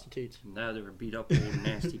boy prostitutes? No, they were beat up old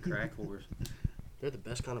nasty crack whores. They're the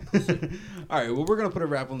best kind of pussy. All right, well, we're gonna put a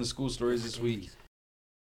wrap on the school stories this week.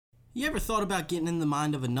 You ever thought about getting in the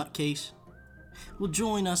mind of a nutcase? Well,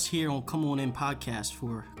 join us here on Come On In Podcast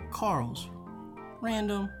for Carl's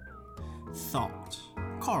Random Thoughts.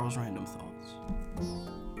 Carl's Random Thoughts.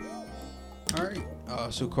 All right,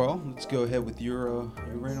 so Carl, let's go ahead with your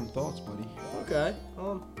random thoughts, buddy. Okay.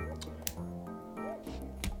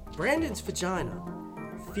 Brandon's vagina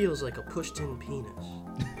feels like a pushed-in penis.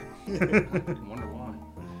 Wonder why.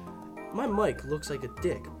 My mic looks like a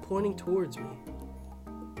dick pointing towards me.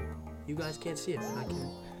 You guys can't see it, but I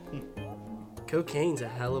can. Cocaine's a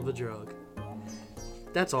hell of a drug.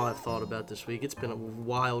 That's all I've thought about this week. It's been a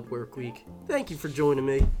wild work week. Thank you for joining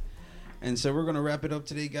me. And so we're going to wrap it up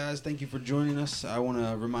today, guys. Thank you for joining us. I want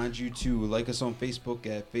to remind you to like us on Facebook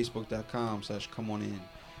at facebook.com/comeonin.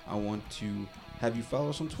 I want to have you follow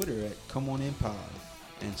us on Twitter at ComeOnInPod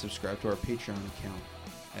and subscribe to our Patreon account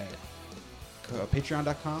at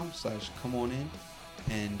patreon.com/ComeOnIn.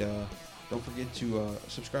 And don't forget to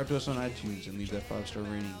subscribe to us on iTunes and leave that 5-star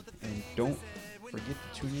rating. And don't forget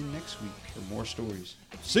to tune in next week for more stories.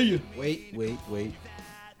 See you. Wait.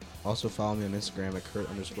 Also follow me on Instagram at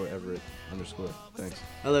Kurt_Everett_. Thanks.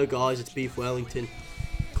 Hello guys, it's Beef Wellington.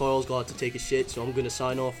 Carl's got to take a shit, so I'm gonna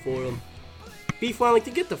sign off for him. Beef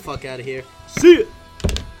Wellington, get the fuck out of here. See ya!